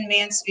lives in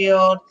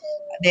Mansfield.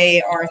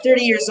 They are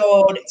 30 years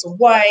old. It's a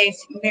wife,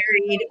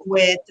 married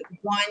with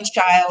one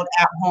child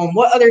at home.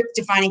 What other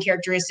defining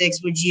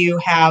characteristics would you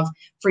have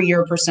for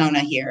your persona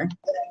here?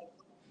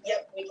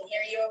 Yep, we can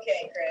hear you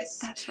okay, Chris.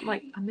 That's from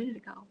like a minute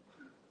ago.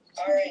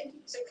 All right.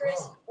 So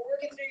Chris, we're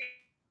working through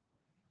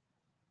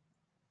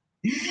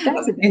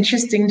That's an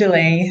interesting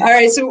delay. All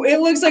right, so it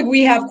looks like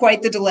we have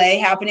quite the delay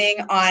happening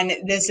on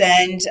this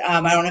end.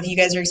 I don't know if you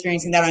guys are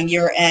experiencing that on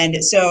your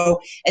end. So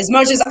as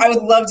much as I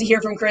would love to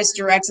hear from Chris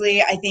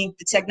directly, I think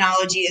the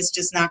technology is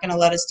just not going to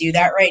let us do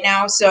that right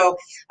now. So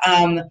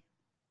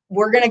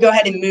we're going to go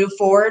ahead and move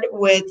forward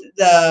with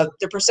the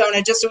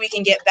persona just so we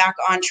can get back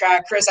on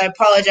track. Chris, I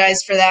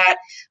apologize for that.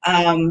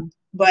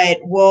 But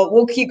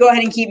we'll go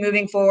ahead and keep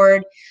moving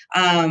forward.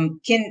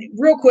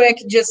 Real quick,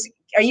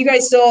 are you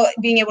guys still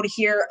being able to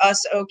hear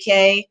us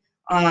okay?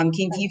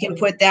 You can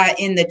put that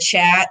in the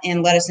chat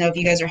and let us know if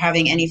you guys are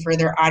having any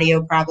further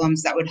audio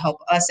problems. That would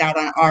help us out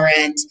on our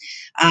end.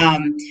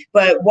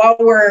 But while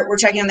we're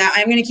checking on that,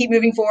 I'm going to keep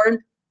moving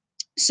forward.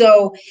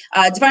 So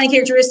defining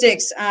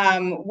characteristics,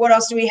 what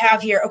else do we have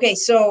here? Okay,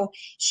 so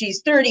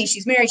she's 30,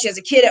 she's married, she has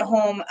a kid at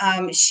home.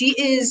 She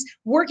is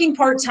working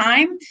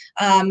part-time,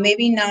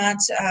 maybe not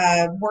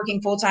working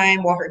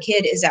full-time while her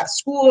kid is at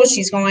school.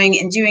 She's going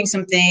and doing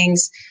some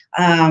things,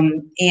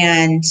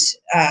 and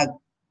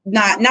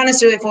not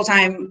necessarily a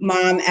full-time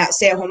mom,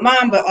 stay-at-home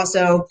mom, but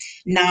also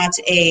not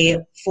a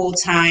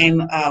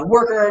full-time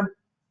worker.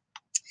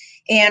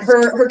 And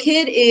her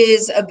kid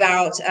is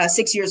about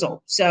 6 years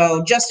old,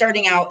 so just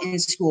starting out in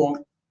school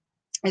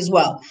as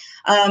well.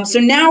 So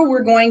now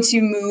we're going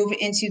to move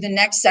into the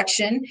next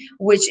section,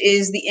 which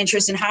is the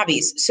interests and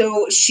hobbies.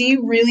 So she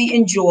really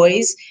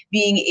enjoys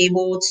being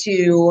able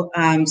to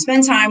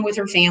spend time with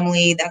her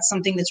family. That's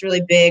something that's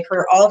really big.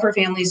 All of her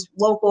family's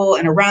local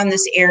and around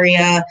this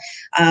area,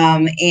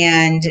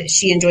 and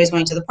she enjoys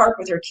going to the park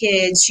with her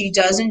kids. She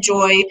does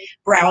enjoy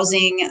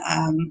browsing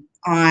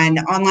on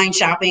online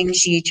shopping.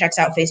 She checks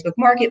out Facebook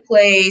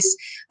Marketplace.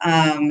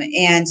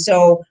 And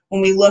so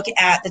when we look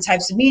at the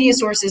types of media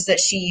sources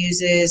that she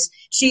uses,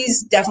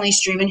 she's definitely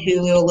streaming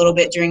Hulu a little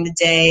bit during the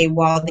day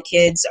while the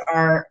kids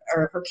or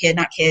her kid,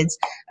 not kids,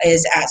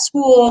 is at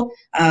school.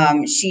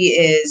 She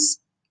is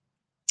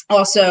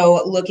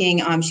also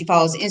looking, she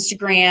follows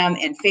Instagram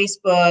and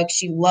Facebook.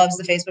 She loves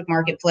the Facebook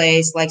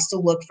Marketplace, likes to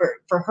look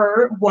for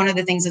her. One of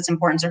the things that's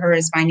important to her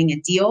is finding a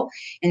deal.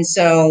 And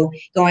so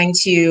going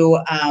to,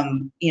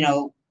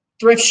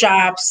 thrift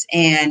shops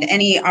and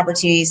any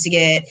opportunities to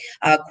get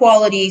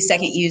quality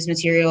second use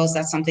materials,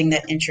 that's something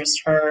that interests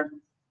her.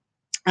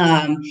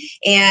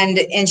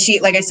 And she,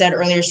 like I said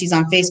earlier, she's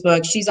on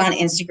Facebook, she's on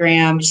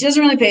Instagram. She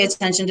doesn't really pay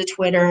attention to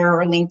Twitter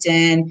or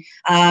LinkedIn.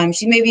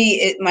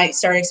 She might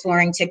start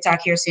exploring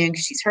TikTok here soon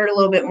because she's heard a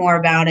little bit more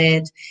about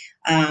it.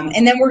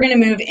 And then we're going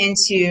to move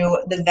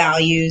into the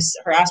values,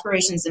 her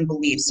aspirations and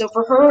beliefs. So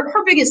for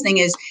her biggest thing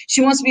is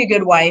she wants to be a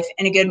good wife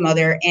and a good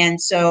mother.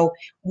 And so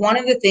one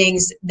of the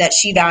things that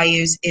she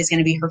values is going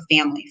to be her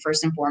family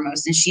first and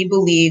foremost. And she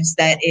believes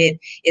that it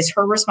is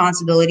her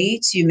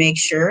responsibility to make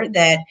sure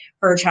that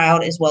her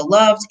child is well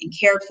loved and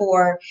cared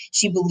for.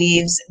 She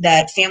believes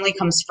that family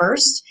comes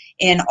first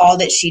in all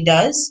that she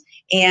does.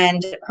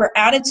 And her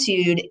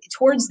attitude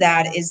towards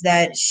that is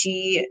that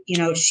she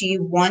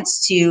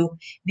wants to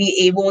be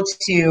able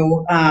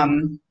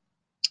to,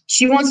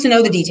 she wants to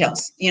know the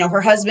details.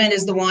 Her husband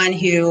is the one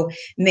who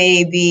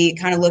may be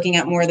kind of looking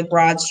at more of the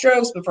broad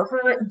strokes, but for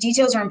her,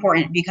 details are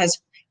important because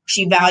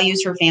she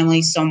values her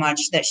family so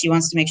much that she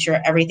wants to make sure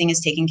everything is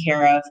taken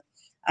care of.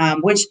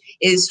 Which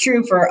is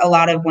true for a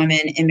lot of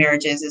women in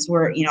marriages, is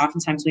where,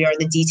 oftentimes we are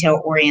the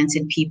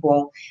detail-oriented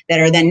people that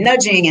are then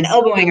nudging and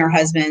elbowing our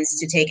husbands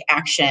to take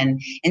action.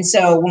 And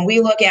so when we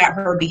look at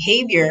her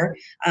behavior,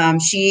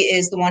 she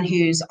is the one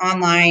who's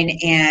online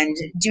and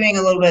doing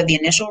a little bit of the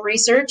initial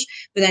research,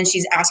 but then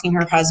she's asking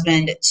her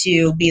husband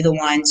to be the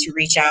one to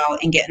reach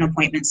out and get an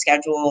appointment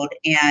scheduled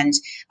and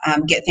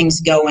get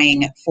things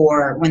going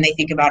for when they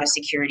think about a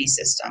security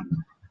system.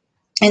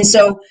 And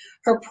so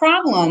her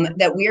problem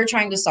that we are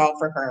trying to solve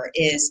for her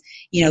is,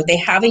 they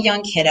have a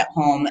young kid at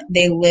home.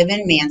 They live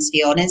in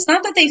Mansfield. And it's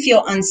not that they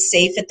feel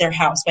unsafe at their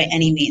house by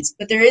any means,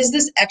 but there is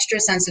this extra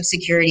sense of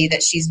security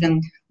that she's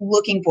been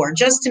looking for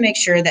just to make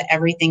sure that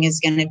everything is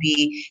going to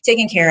be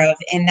taken care of.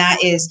 And that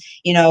is,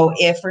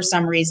 if for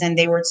some reason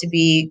they were to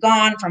be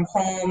gone from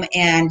home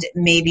and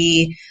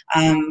maybe,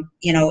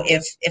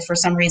 if for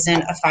some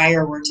reason a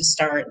fire were to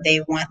start,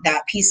 they want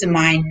that peace of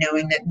mind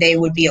knowing that they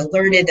would be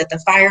alerted, that the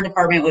fire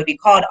department would be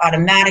called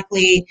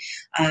automatically.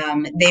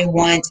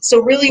 So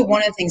really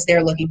one of the things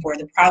they're looking for,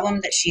 the problem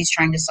that she's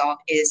trying to solve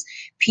is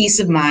peace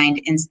of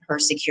mind and her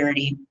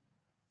security.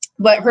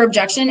 But her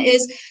objection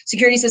is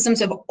security systems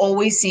have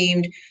always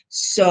seemed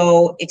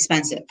so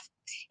expensive.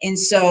 And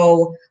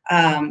so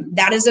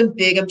that is a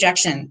big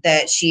objection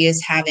that she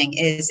is having,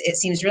 is it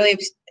seems really,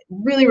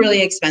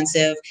 really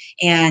expensive.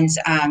 And,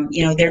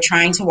 they're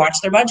trying to watch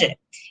their budget.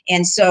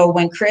 And so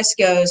when Chris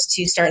goes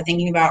to start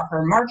thinking about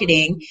her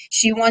marketing,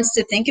 she wants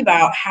to think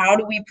about how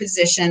do we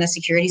position a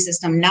security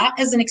system not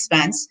as an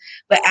expense,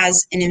 but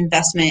as an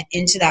investment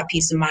into that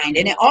peace of mind.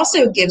 And it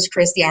also gives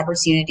Chris the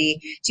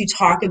opportunity to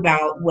talk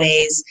about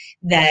ways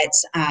that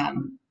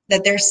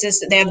that their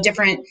system, they have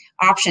different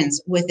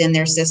options within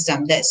their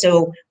system. That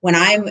so when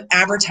I'm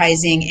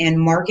advertising and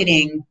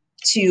marketing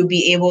to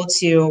be able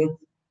to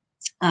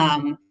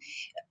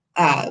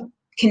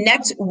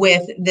connect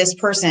with this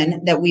person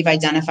that we've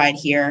identified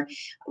here,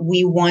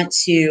 we want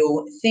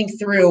to think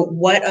through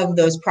what of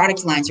those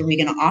product lines are we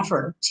going to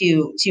offer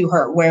to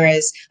her.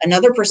 Whereas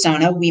another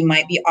persona, we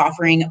might be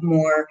offering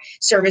more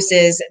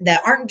services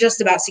that aren't just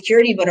about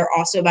security, but are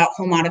also about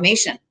home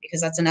automation,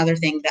 because that's another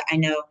thing that I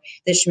know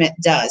that Schmidt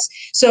does.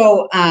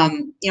 So,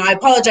 I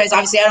apologize.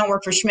 Obviously, I don't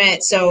work for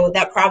Schmidt, so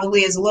that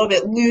probably is a little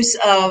bit loose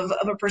of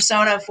a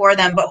persona for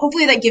them, but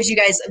hopefully that gives you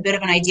guys a bit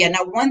of an idea.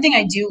 Now, one thing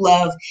I do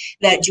love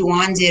that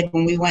Juwan did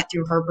when we went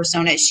through her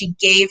persona is she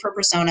gave her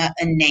persona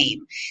a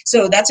name.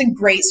 So that's a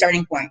great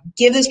starting point.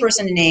 Give this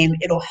person a name.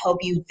 It'll help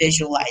you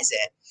visualize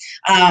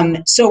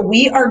it. So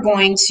we are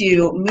going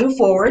to move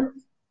forward.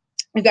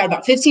 We've got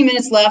about 15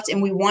 minutes left,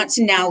 and we want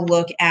to now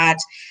look at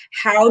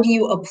how do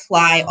you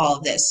apply all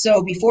of this.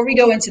 So before we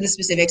go into the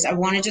specifics, I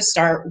want to just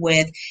start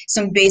with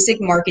some basic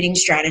marketing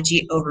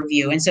strategy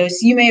overview. And so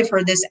you may have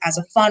heard this as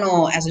a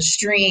funnel, as a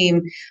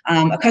stream,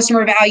 a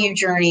customer value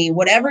journey,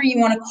 whatever you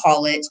want to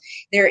call it.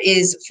 There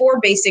is 4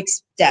 basic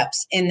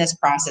steps in this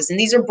process, and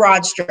these are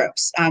broad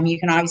strokes. You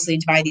can obviously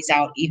divide these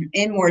out even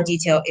in more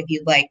detail if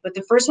you'd like, but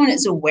the first one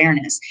is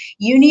awareness.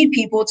 You need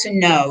people to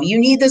know, you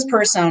need this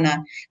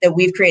persona that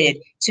we've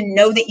created to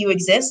know that you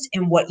exist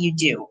and what you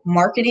do.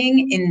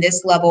 Marketing in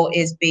this level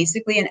is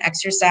basically an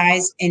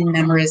exercise in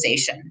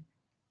memorization.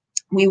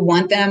 We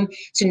want them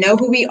to know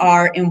who we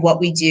are and what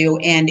we do,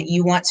 and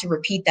you want to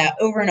repeat that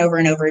over and over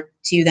and over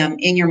to them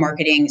in your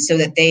marketing so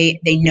that they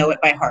know it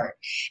by heart.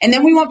 And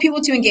then we want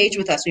people to engage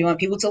with us. We want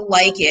people to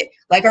like it,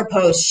 like our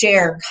posts,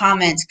 share,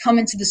 comment, come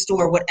into the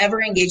store,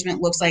 whatever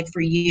engagement looks like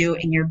for you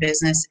and your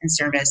business and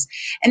service.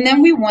 And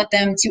then we want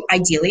them to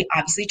ideally,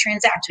 obviously,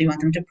 transact. We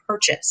want them to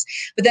purchase.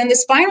 But then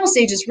this final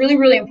stage is really,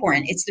 really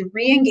important. It's the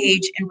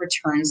re-engage and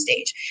return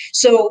stage.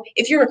 So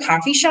if you're a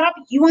coffee shop,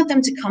 you want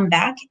them to come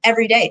back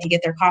every day to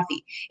get their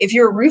coffee. If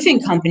you're a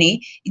roofing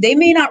company, they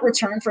may not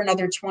return for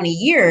another 20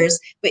 years,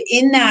 but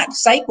in that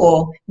cycle,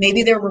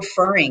 maybe they're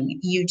referring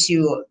you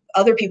to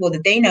other people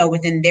that they know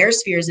within their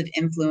spheres of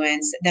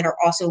influence that are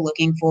also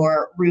looking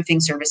for roofing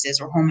services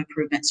or home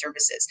improvement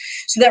services.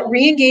 So that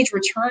re-engage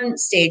return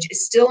stage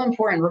is still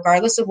important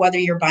regardless of whether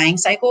your buying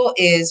cycle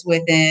is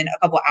within a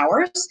couple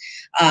hours,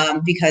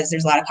 because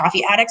there's a lot of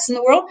coffee addicts in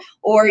the world,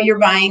 or your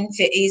buying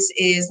phase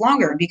is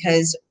longer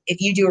because if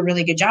you do a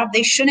really good job,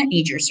 they shouldn't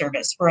need your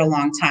service for a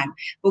long time.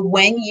 But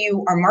when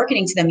you are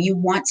marketing to them, you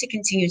want to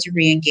continue to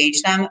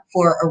re-engage them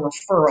for a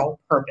referral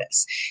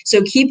purpose.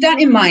 So keep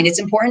that in mind. It's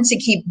important to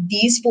keep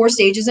these 4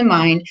 stages in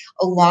mind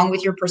along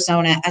with your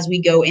persona as we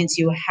go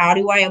into how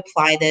do I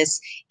apply this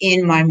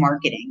in my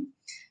marketing.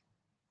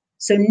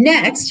 So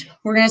next,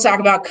 we're going to talk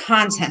about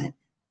content.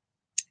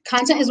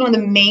 Content is one of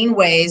the main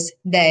ways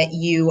that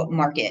you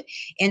market.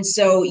 And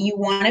so you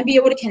want to be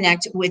able to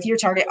connect with your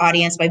target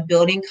audience by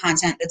building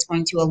content that's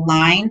going to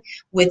align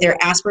with their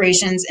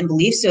aspirations and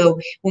beliefs. So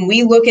when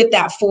we look at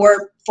that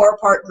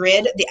four-part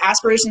grid, the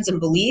aspirations and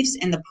beliefs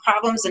and the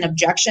problems and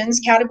objections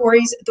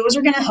categories, those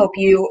are going to help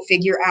you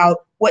figure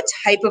out what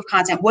type of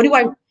content, what do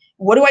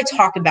I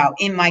talk about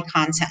in my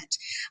content?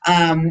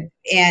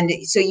 And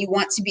so you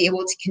want to be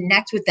able to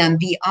connect with them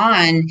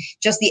beyond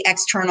just the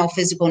external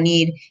physical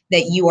need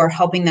that you are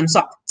helping them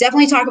solve.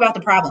 Definitely talk about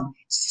the problem.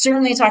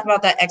 Certainly talk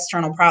about that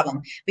external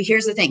problem. But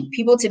here's the thing.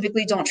 People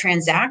typically don't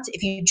transact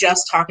if you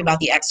just talk about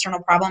the external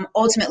problem.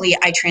 Ultimately,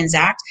 I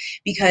transact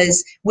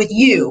because with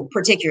you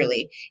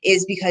particularly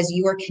is because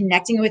you are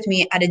connecting with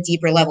me at a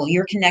deeper level.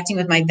 You're connecting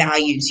with my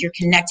values. You're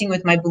connecting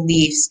with my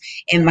beliefs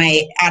and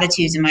my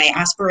attitudes and my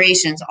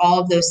aspirations, all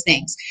of those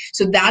things.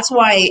 So that's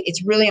why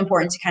it's really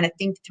important to kind of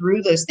think through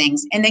those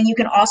things. And then you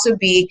can also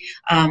be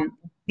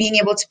being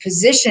able to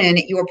position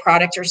your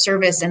product or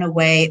service in a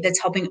way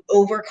that's helping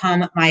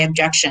overcome my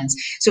objections.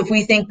 So if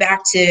we think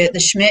back to the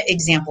Schmidt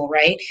example,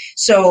 right?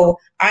 So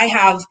I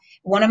have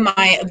one of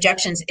my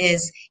objections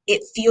is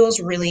it feels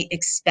really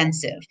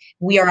expensive.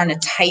 We are on a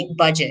tight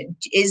budget.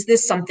 Is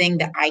this something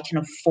that I can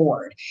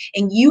afford?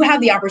 And you have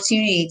the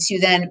opportunity to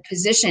then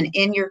position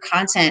in your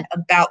content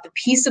about the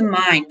peace of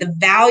mind, the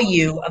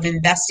value of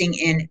investing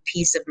in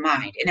peace of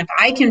mind. And if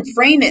I can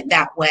frame it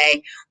that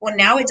way, well,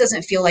 now it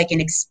doesn't feel like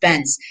an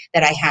expense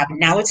that I have.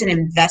 Now it's an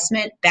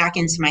investment back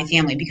into my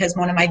family, because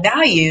one of my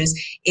values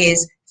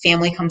is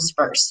family comes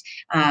first.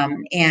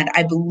 And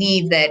I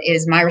believe that it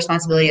is my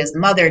responsibility as a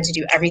mother to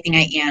do everything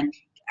I can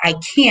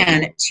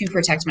to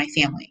protect my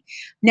family.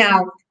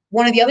 Now,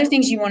 one of the other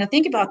things you want to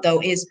think about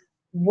though is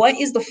what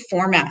is the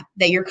format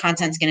that your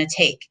content's going to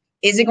take?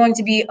 Is it going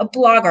to be a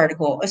blog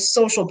article, a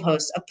social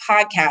post, a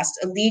podcast,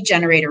 a lead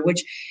generator?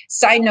 Which,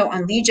 side note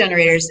on lead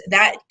generators,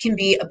 that can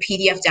be a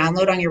PDF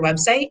download on your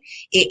website.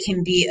 It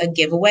can be a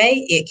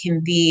giveaway. It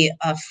can be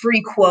a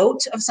free quote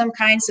of some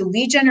kind. So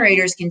lead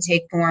generators can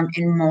take form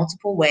in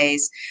multiple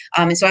ways.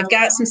 And so I've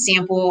got some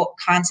sample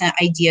content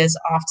ideas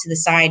off to the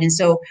side. And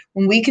so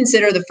when we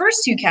consider the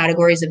first 2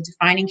 categories of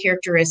defining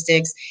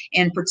characteristics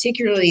and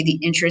particularly the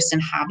interest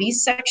and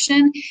hobbies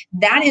section,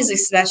 that is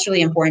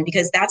especially important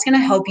because that's going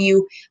to help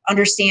you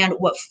understand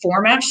what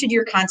format should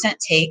your content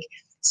take.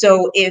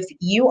 So if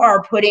you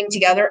are putting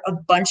together a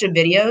bunch of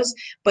videos,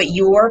 but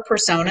your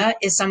persona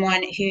is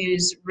someone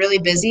who's really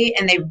busy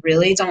and they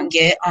really don't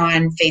get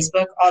on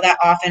Facebook all that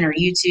often or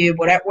YouTube,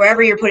 whatever,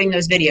 wherever you're putting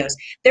those videos,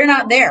 they're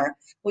not there.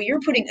 Well, you're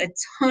putting a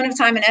ton of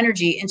time and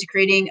energy into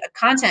creating a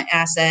content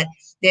asset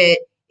that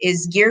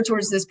is geared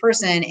towards this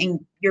person, and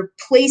you're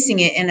placing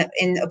it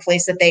in a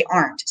place that they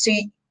aren't. So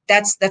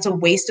that's a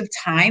waste of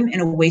time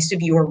and a waste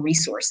of your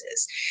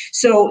resources.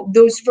 So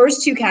those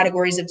first 2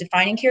 categories of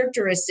defining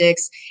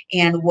characteristics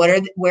and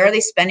where are they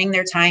spending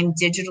their time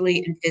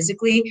digitally and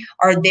physically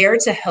are there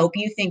to help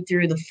you think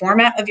through the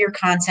format of your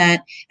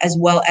content as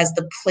well as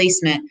the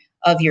placement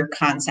of your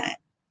content.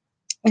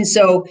 And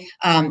so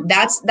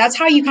that's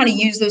how you kind of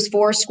use those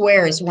 4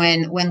 squares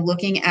when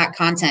looking at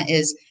content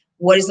is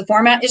what is the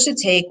format it should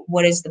take,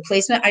 what is the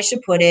placement I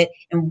should put it,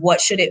 and what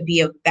should it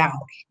be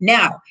about.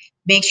 Now,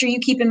 make sure you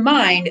keep in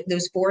mind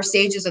those 4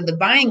 stages of the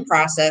buying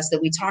process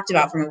that we talked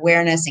about, from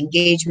awareness,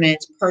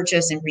 engagement,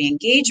 purchase, and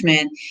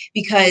re-engagement,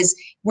 because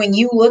when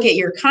you look at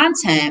your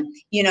content,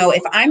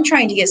 if I'm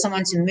trying to get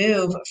someone to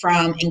move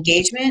from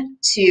engagement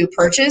to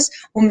purchase,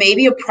 well,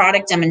 maybe a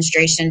product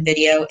demonstration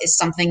video is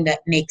something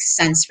that makes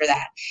sense for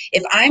that.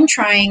 If I'm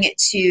trying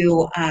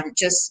to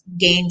just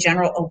gain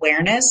general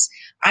awareness,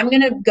 I'm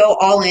going to go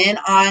all in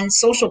on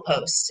social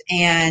posts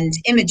and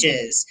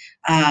images.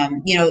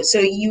 So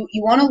you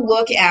want to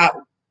look at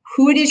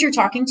who it is you're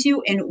talking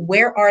to and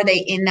where are they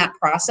in that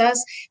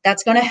process.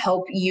 That's going to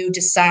help you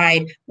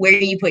decide where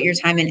you put your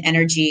time and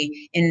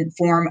energy in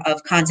form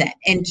of content.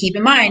 And keep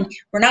in mind,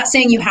 we're not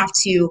saying you have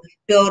to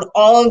build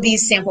all of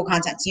these sample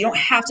contents. You don't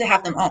have to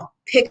have them all.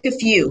 pick a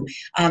few.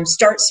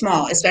 Start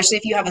small, especially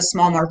if you have a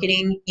small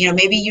marketing,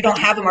 maybe you don't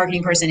have a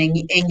marketing person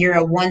and you're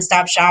a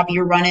one-stop shop,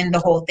 you're running the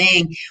whole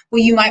thing.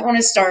 Well, you might want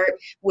to start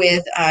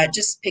with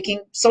just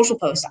picking social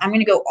posts. I'm going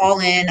to go all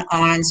in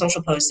on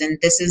social posts, and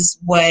this is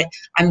what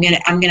I'm going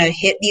to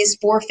hit these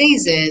 4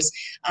 phases,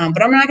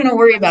 but I'm not going to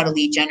worry about a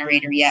lead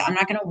generator yet. I'm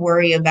not going to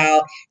worry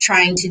about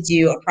trying to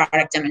do a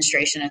product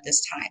demonstration at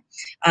this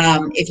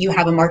time. If you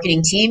have a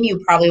marketing team, you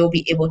probably will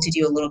be able to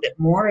do a little bit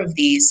more of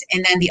these.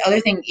 And then the other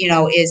thing,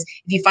 is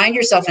if you find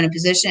yourself in a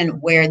position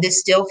where this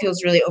still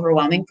feels really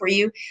overwhelming for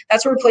you,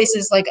 that's where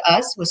places like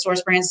us with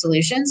Source Brand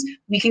Solutions,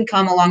 we can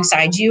come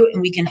alongside you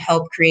and we can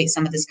help create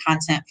some of this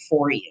content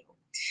for you.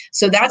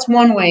 So that's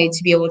one way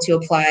to be able to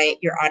apply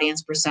your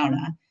audience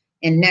persona.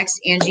 And next,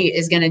 Angie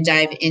is going to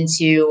dive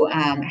into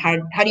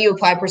how do you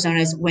apply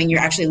personas when you're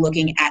actually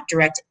looking at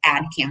direct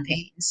ad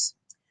campaigns.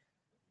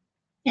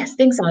 Yes,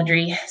 thanks,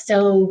 Audrey.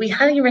 So we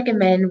highly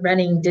recommend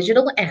running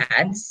digital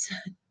ads,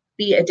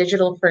 be a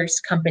digital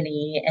first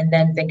company, and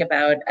then think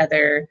about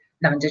other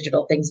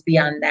non-digital things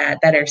beyond that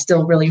that are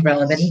still really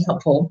relevant and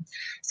helpful.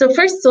 So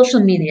first, social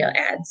media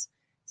ads.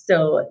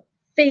 So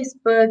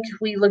Facebook,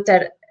 we looked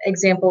at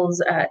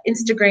examples,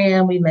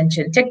 Instagram, we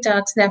mentioned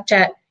TikTok,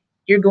 Snapchat.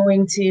 You're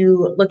going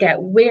to look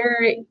at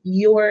where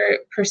your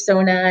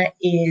persona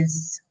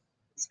is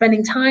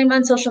spending time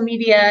on social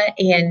media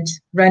and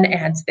run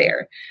ads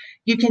there.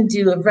 You can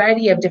do a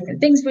variety of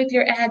different things with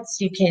your ads.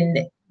 You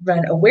can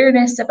run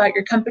awareness about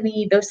your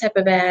company, those type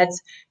of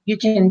ads. You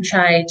can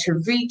try to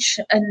reach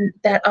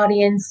that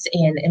audience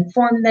and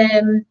inform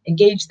them,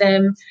 engage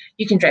them.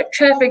 You can drive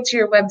traffic to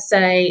your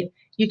website.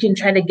 You can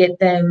try to get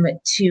them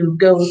to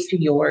go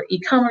to your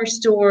e-commerce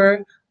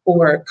store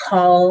or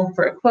call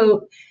for a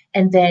quote.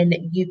 And then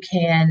you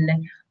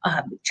can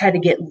try to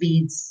get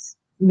leads,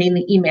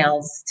 mainly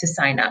emails, to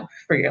sign up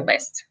for your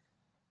list.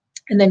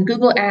 And then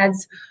Google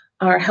Ads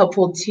are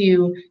helpful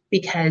too,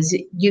 because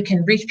you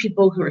can reach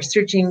people who are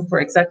searching for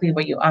exactly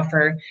what you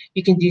offer.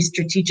 You can do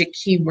strategic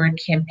keyword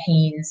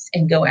campaigns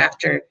and go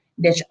after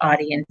niche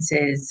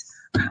audiences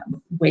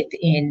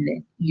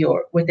within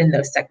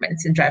those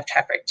segments and drive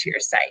traffic to your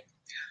site.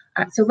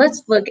 So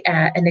let's look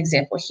at an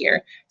example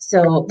here.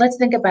 So let's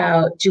think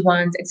about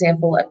Juwan's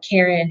example of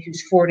Karen,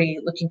 who's 40,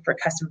 looking for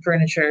custom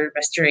furniture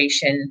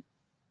restoration.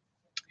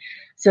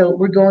 So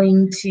we're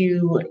going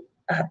to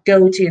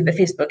go to the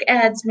Facebook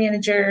Ads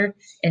Manager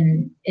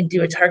and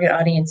do a target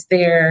audience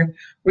there.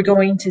 We're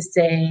going to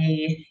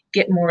say,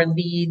 get more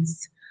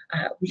leads.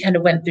 We kind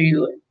of went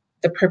through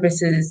the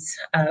purposes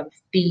of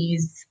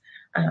these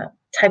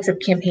types of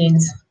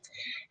campaigns.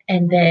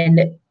 And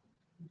then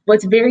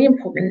what's very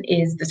important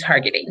is the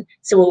targeting.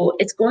 So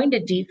it's going to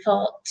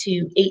default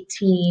to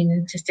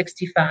 18 to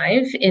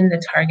 65 in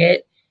the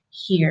target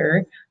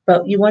here,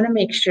 but you want to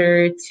make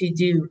sure to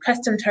do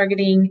custom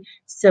targeting.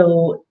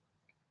 So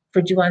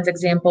for Juwan's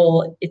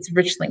example, it's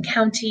Richland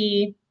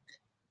County.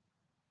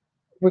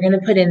 We're going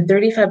to put in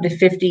 35 to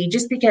 50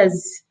 just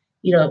because,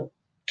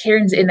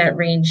 Karen's in that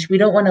range. We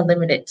don't want to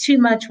limit it too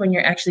much when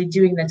you're actually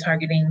doing the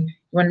targeting. You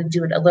want to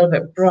do it a little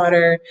bit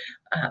broader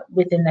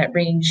within that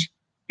range.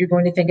 You're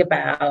going to think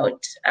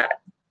about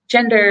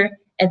gender,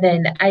 and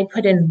then I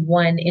put in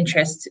one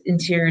interest,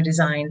 interior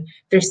design.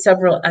 There's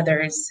several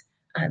others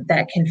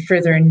that can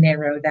further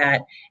narrow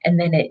that, and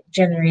then it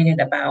generated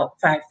about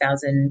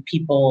 5,000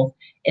 people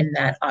in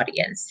that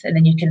audience. And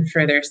then you can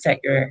further set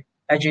your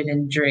budget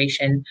and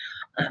duration.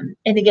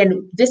 And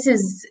again,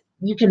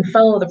 you can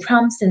follow the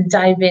prompts and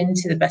dive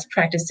into the best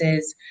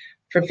practices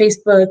for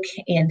Facebook,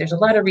 and there's a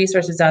lot of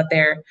resources out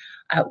there.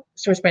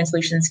 Source Brand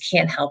Solutions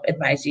can help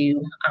advise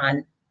you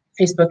on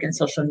Facebook and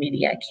social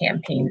media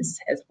campaigns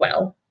as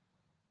well.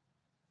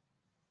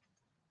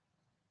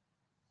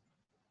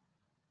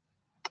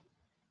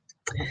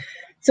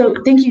 So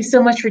thank you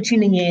so much for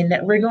tuning in.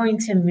 We're going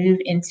to move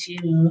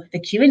into the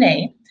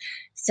Q&A.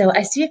 So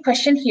I see a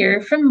question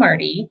here from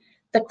Marty.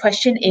 The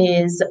question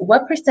is,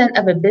 what %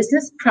 of a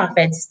business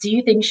profits do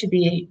you think should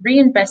be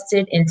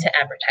reinvested into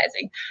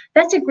advertising?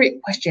 That's a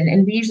great question,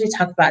 and we usually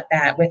talk about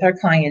that with our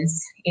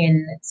clients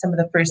in some of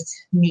the first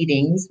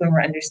meetings when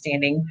we're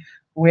understanding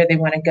where they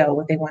want to go,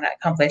 what they want to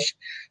accomplish.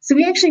 So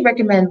we actually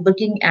recommend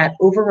looking at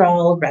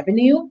overall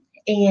revenue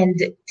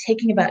and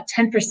taking about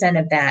 10%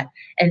 of that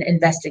and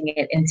investing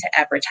it into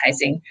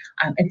advertising,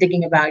 and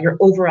thinking about your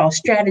overall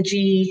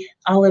strategy,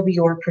 all of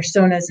your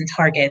personas and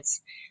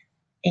targets,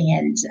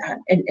 and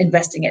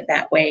investing it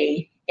that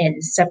way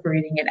and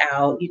separating it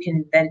out. You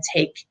can then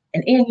take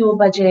an annual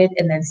budget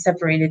and then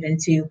separate it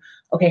into,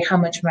 okay, how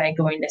much am I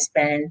going to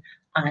spend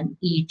on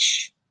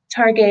each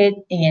target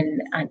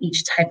and on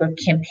each type of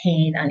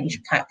campaign on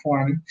each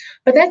platform.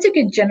 But that's a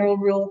good general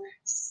rule.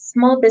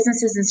 Small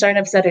businesses and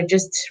startups that are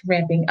just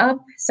ramping up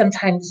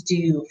sometimes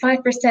do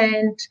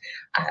 5%,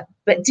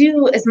 but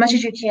do as much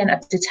as you can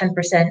up to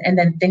 10%, and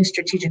then think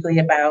strategically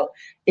about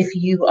if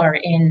you are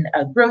in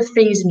a growth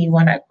phase and you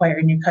want to acquire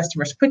new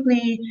customers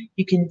quickly,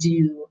 you can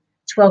do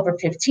 12 or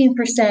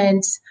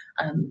 15%,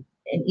 and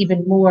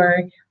even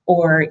more.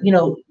 Or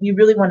you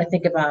really want to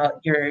think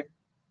about your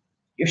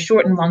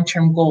short and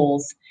long-term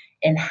goals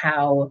and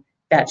how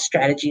that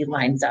strategy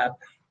lines up.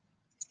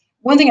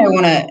 One thing I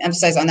want to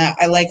emphasize on that,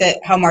 I like that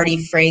how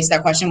Marty phrased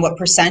that question, what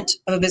percent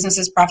of a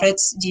business's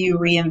profits do you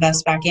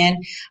reinvest back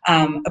in?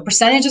 A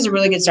percentage is a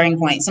really good starting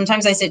point.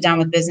 Sometimes I sit down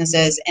with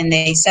businesses and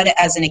they set it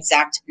as an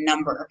exact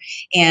number.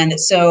 And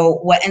so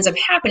what ends up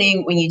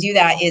happening when you do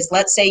that is,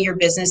 let's say your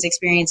business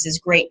experiences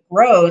great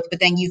growth, but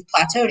then you've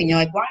plateaued and you're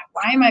like, why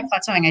am I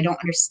plateauing? I don't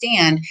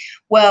understand.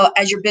 Well,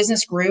 as your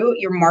business grew,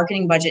 your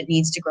marketing budget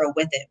needs to grow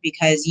with it,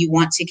 because you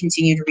want to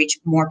continue to reach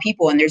more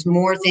people, and there's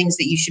more things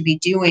that you should be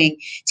doing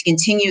to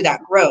continue that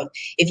growth.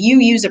 If you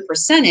use a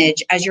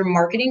percentage, as your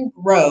marketing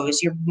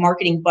grows, your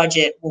marketing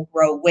budget will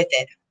grow with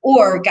it.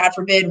 Or God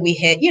forbid we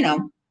hit,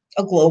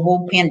 a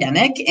global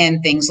pandemic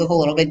and things look a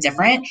little bit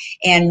different,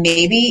 and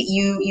maybe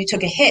you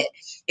took a hit.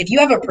 If you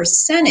have a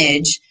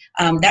percentage,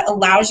 that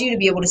allows you to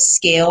be able to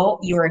scale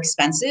your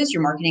expenses,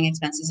 your marketing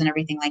expenses and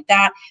everything like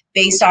that,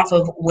 based off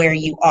of where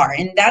you are.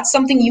 And that's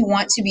something you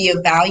want to be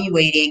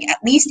evaluating at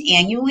least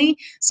annually.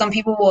 Some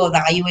people will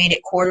evaluate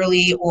it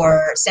quarterly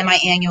or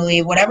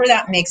semi-annually, whatever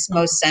that makes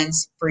most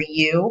sense for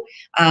you.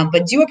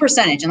 But do a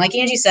percentage. And like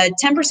Angie said,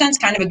 10% is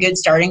kind of a good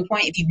starting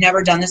point. If you've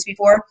never done this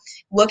before,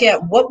 look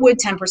at what would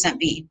 10%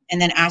 be, and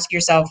then ask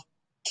yourself,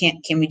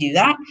 can we do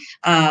that?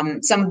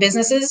 Some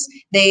businesses,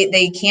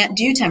 they can't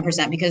do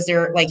 10% because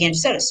they're, like Angie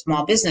said, a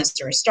small business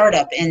or a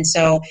startup. And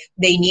so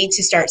they need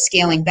to start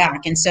scaling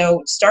back. And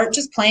so start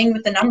just playing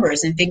with the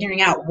numbers and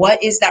figuring out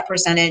what is that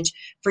percentage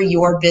for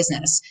your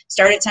business.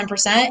 Start at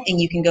 10% and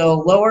you can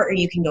go lower or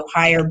you can go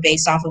higher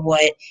based off of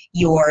what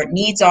your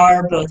needs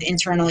are, both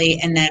internally,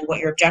 and then what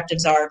your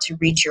objectives are to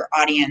reach your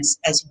audience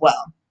as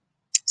well.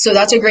 So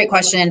that's a great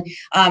question.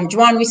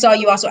 Juwan, we saw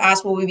you also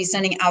asked, will we be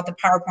sending out the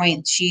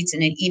PowerPoint sheets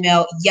in an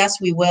email? Yes,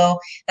 we will.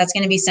 That's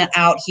going to be sent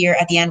out here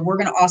at the end. We're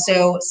going to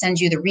also send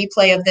you the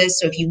replay of this.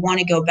 So if you want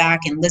to go back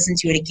and listen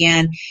to it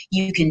again,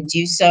 you can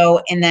do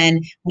so. And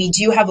then we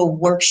do have a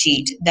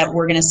worksheet that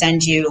we're going to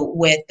send you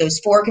with those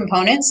 4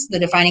 components: the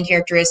defining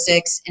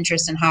characteristics,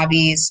 interests and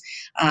hobbies,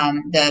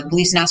 the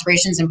beliefs and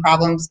aspirations and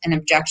problems and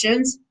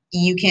objections.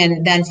 You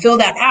can then fill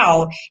that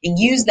out and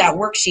use that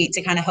worksheet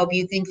to kind of help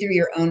you think through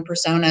your own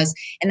personas.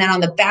 And then on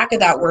the back of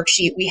that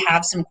worksheet, we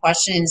have some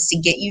questions to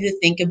get you to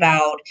think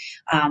about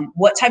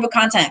what type of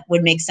content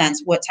would make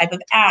sense, what type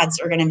of ads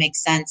are going to make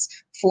sense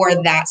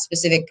for that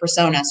specific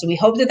persona. So we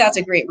hope that that's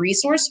a great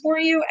resource for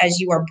you as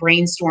you are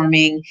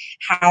brainstorming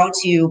how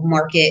to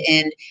market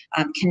and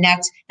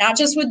connect, not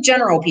just with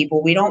general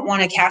people. We don't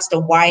want to cast a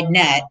wide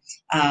net.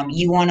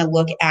 You want to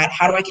look at,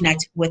 how do I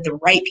connect with the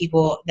right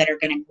people that are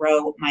going to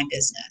grow my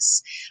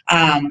business?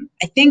 I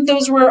think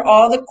those were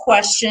all the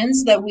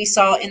questions that we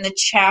saw in the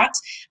chat.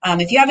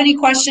 If you have any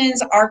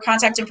questions, our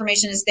contact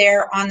information is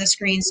there on the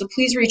screen. So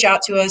please reach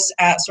out to us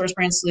at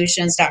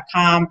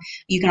sourcebrandsolutions.com.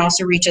 You can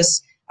also reach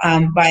us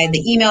by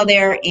the email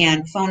there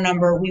and phone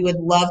number. We would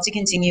love to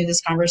continue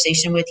this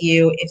conversation with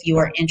you if you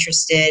are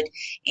interested.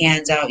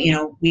 And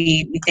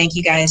we thank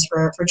you guys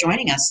for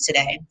joining us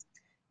today.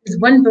 There's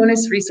one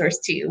bonus resource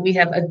too. We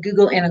have a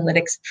Google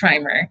Analytics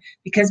primer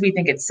because we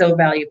think it's so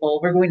valuable.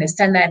 We're going to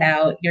send that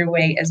out your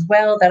way as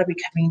well. That'll be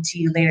coming to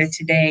you later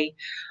today.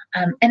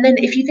 And then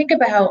if you think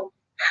about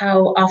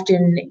how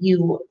often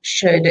you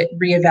should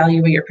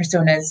reevaluate your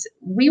personas,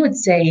 we would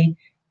say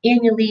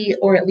annually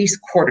or at least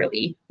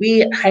quarterly.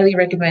 We highly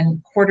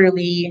recommend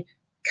quarterly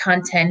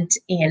content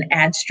and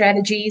ad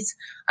strategies.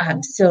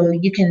 So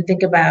you can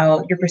think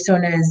about your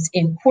personas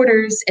in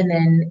quarters and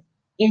then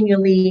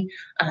annually,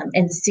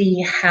 and see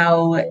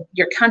how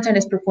your content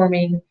is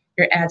performing,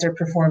 your ads are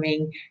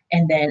performing,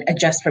 and then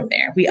adjust from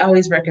there. We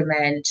always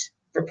recommend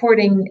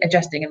reporting,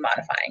 adjusting, and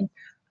modifying.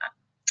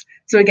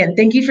 So again,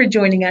 thank you for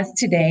joining us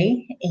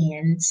today,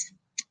 and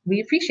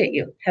we appreciate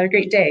you. Have a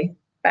great day.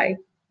 Bye.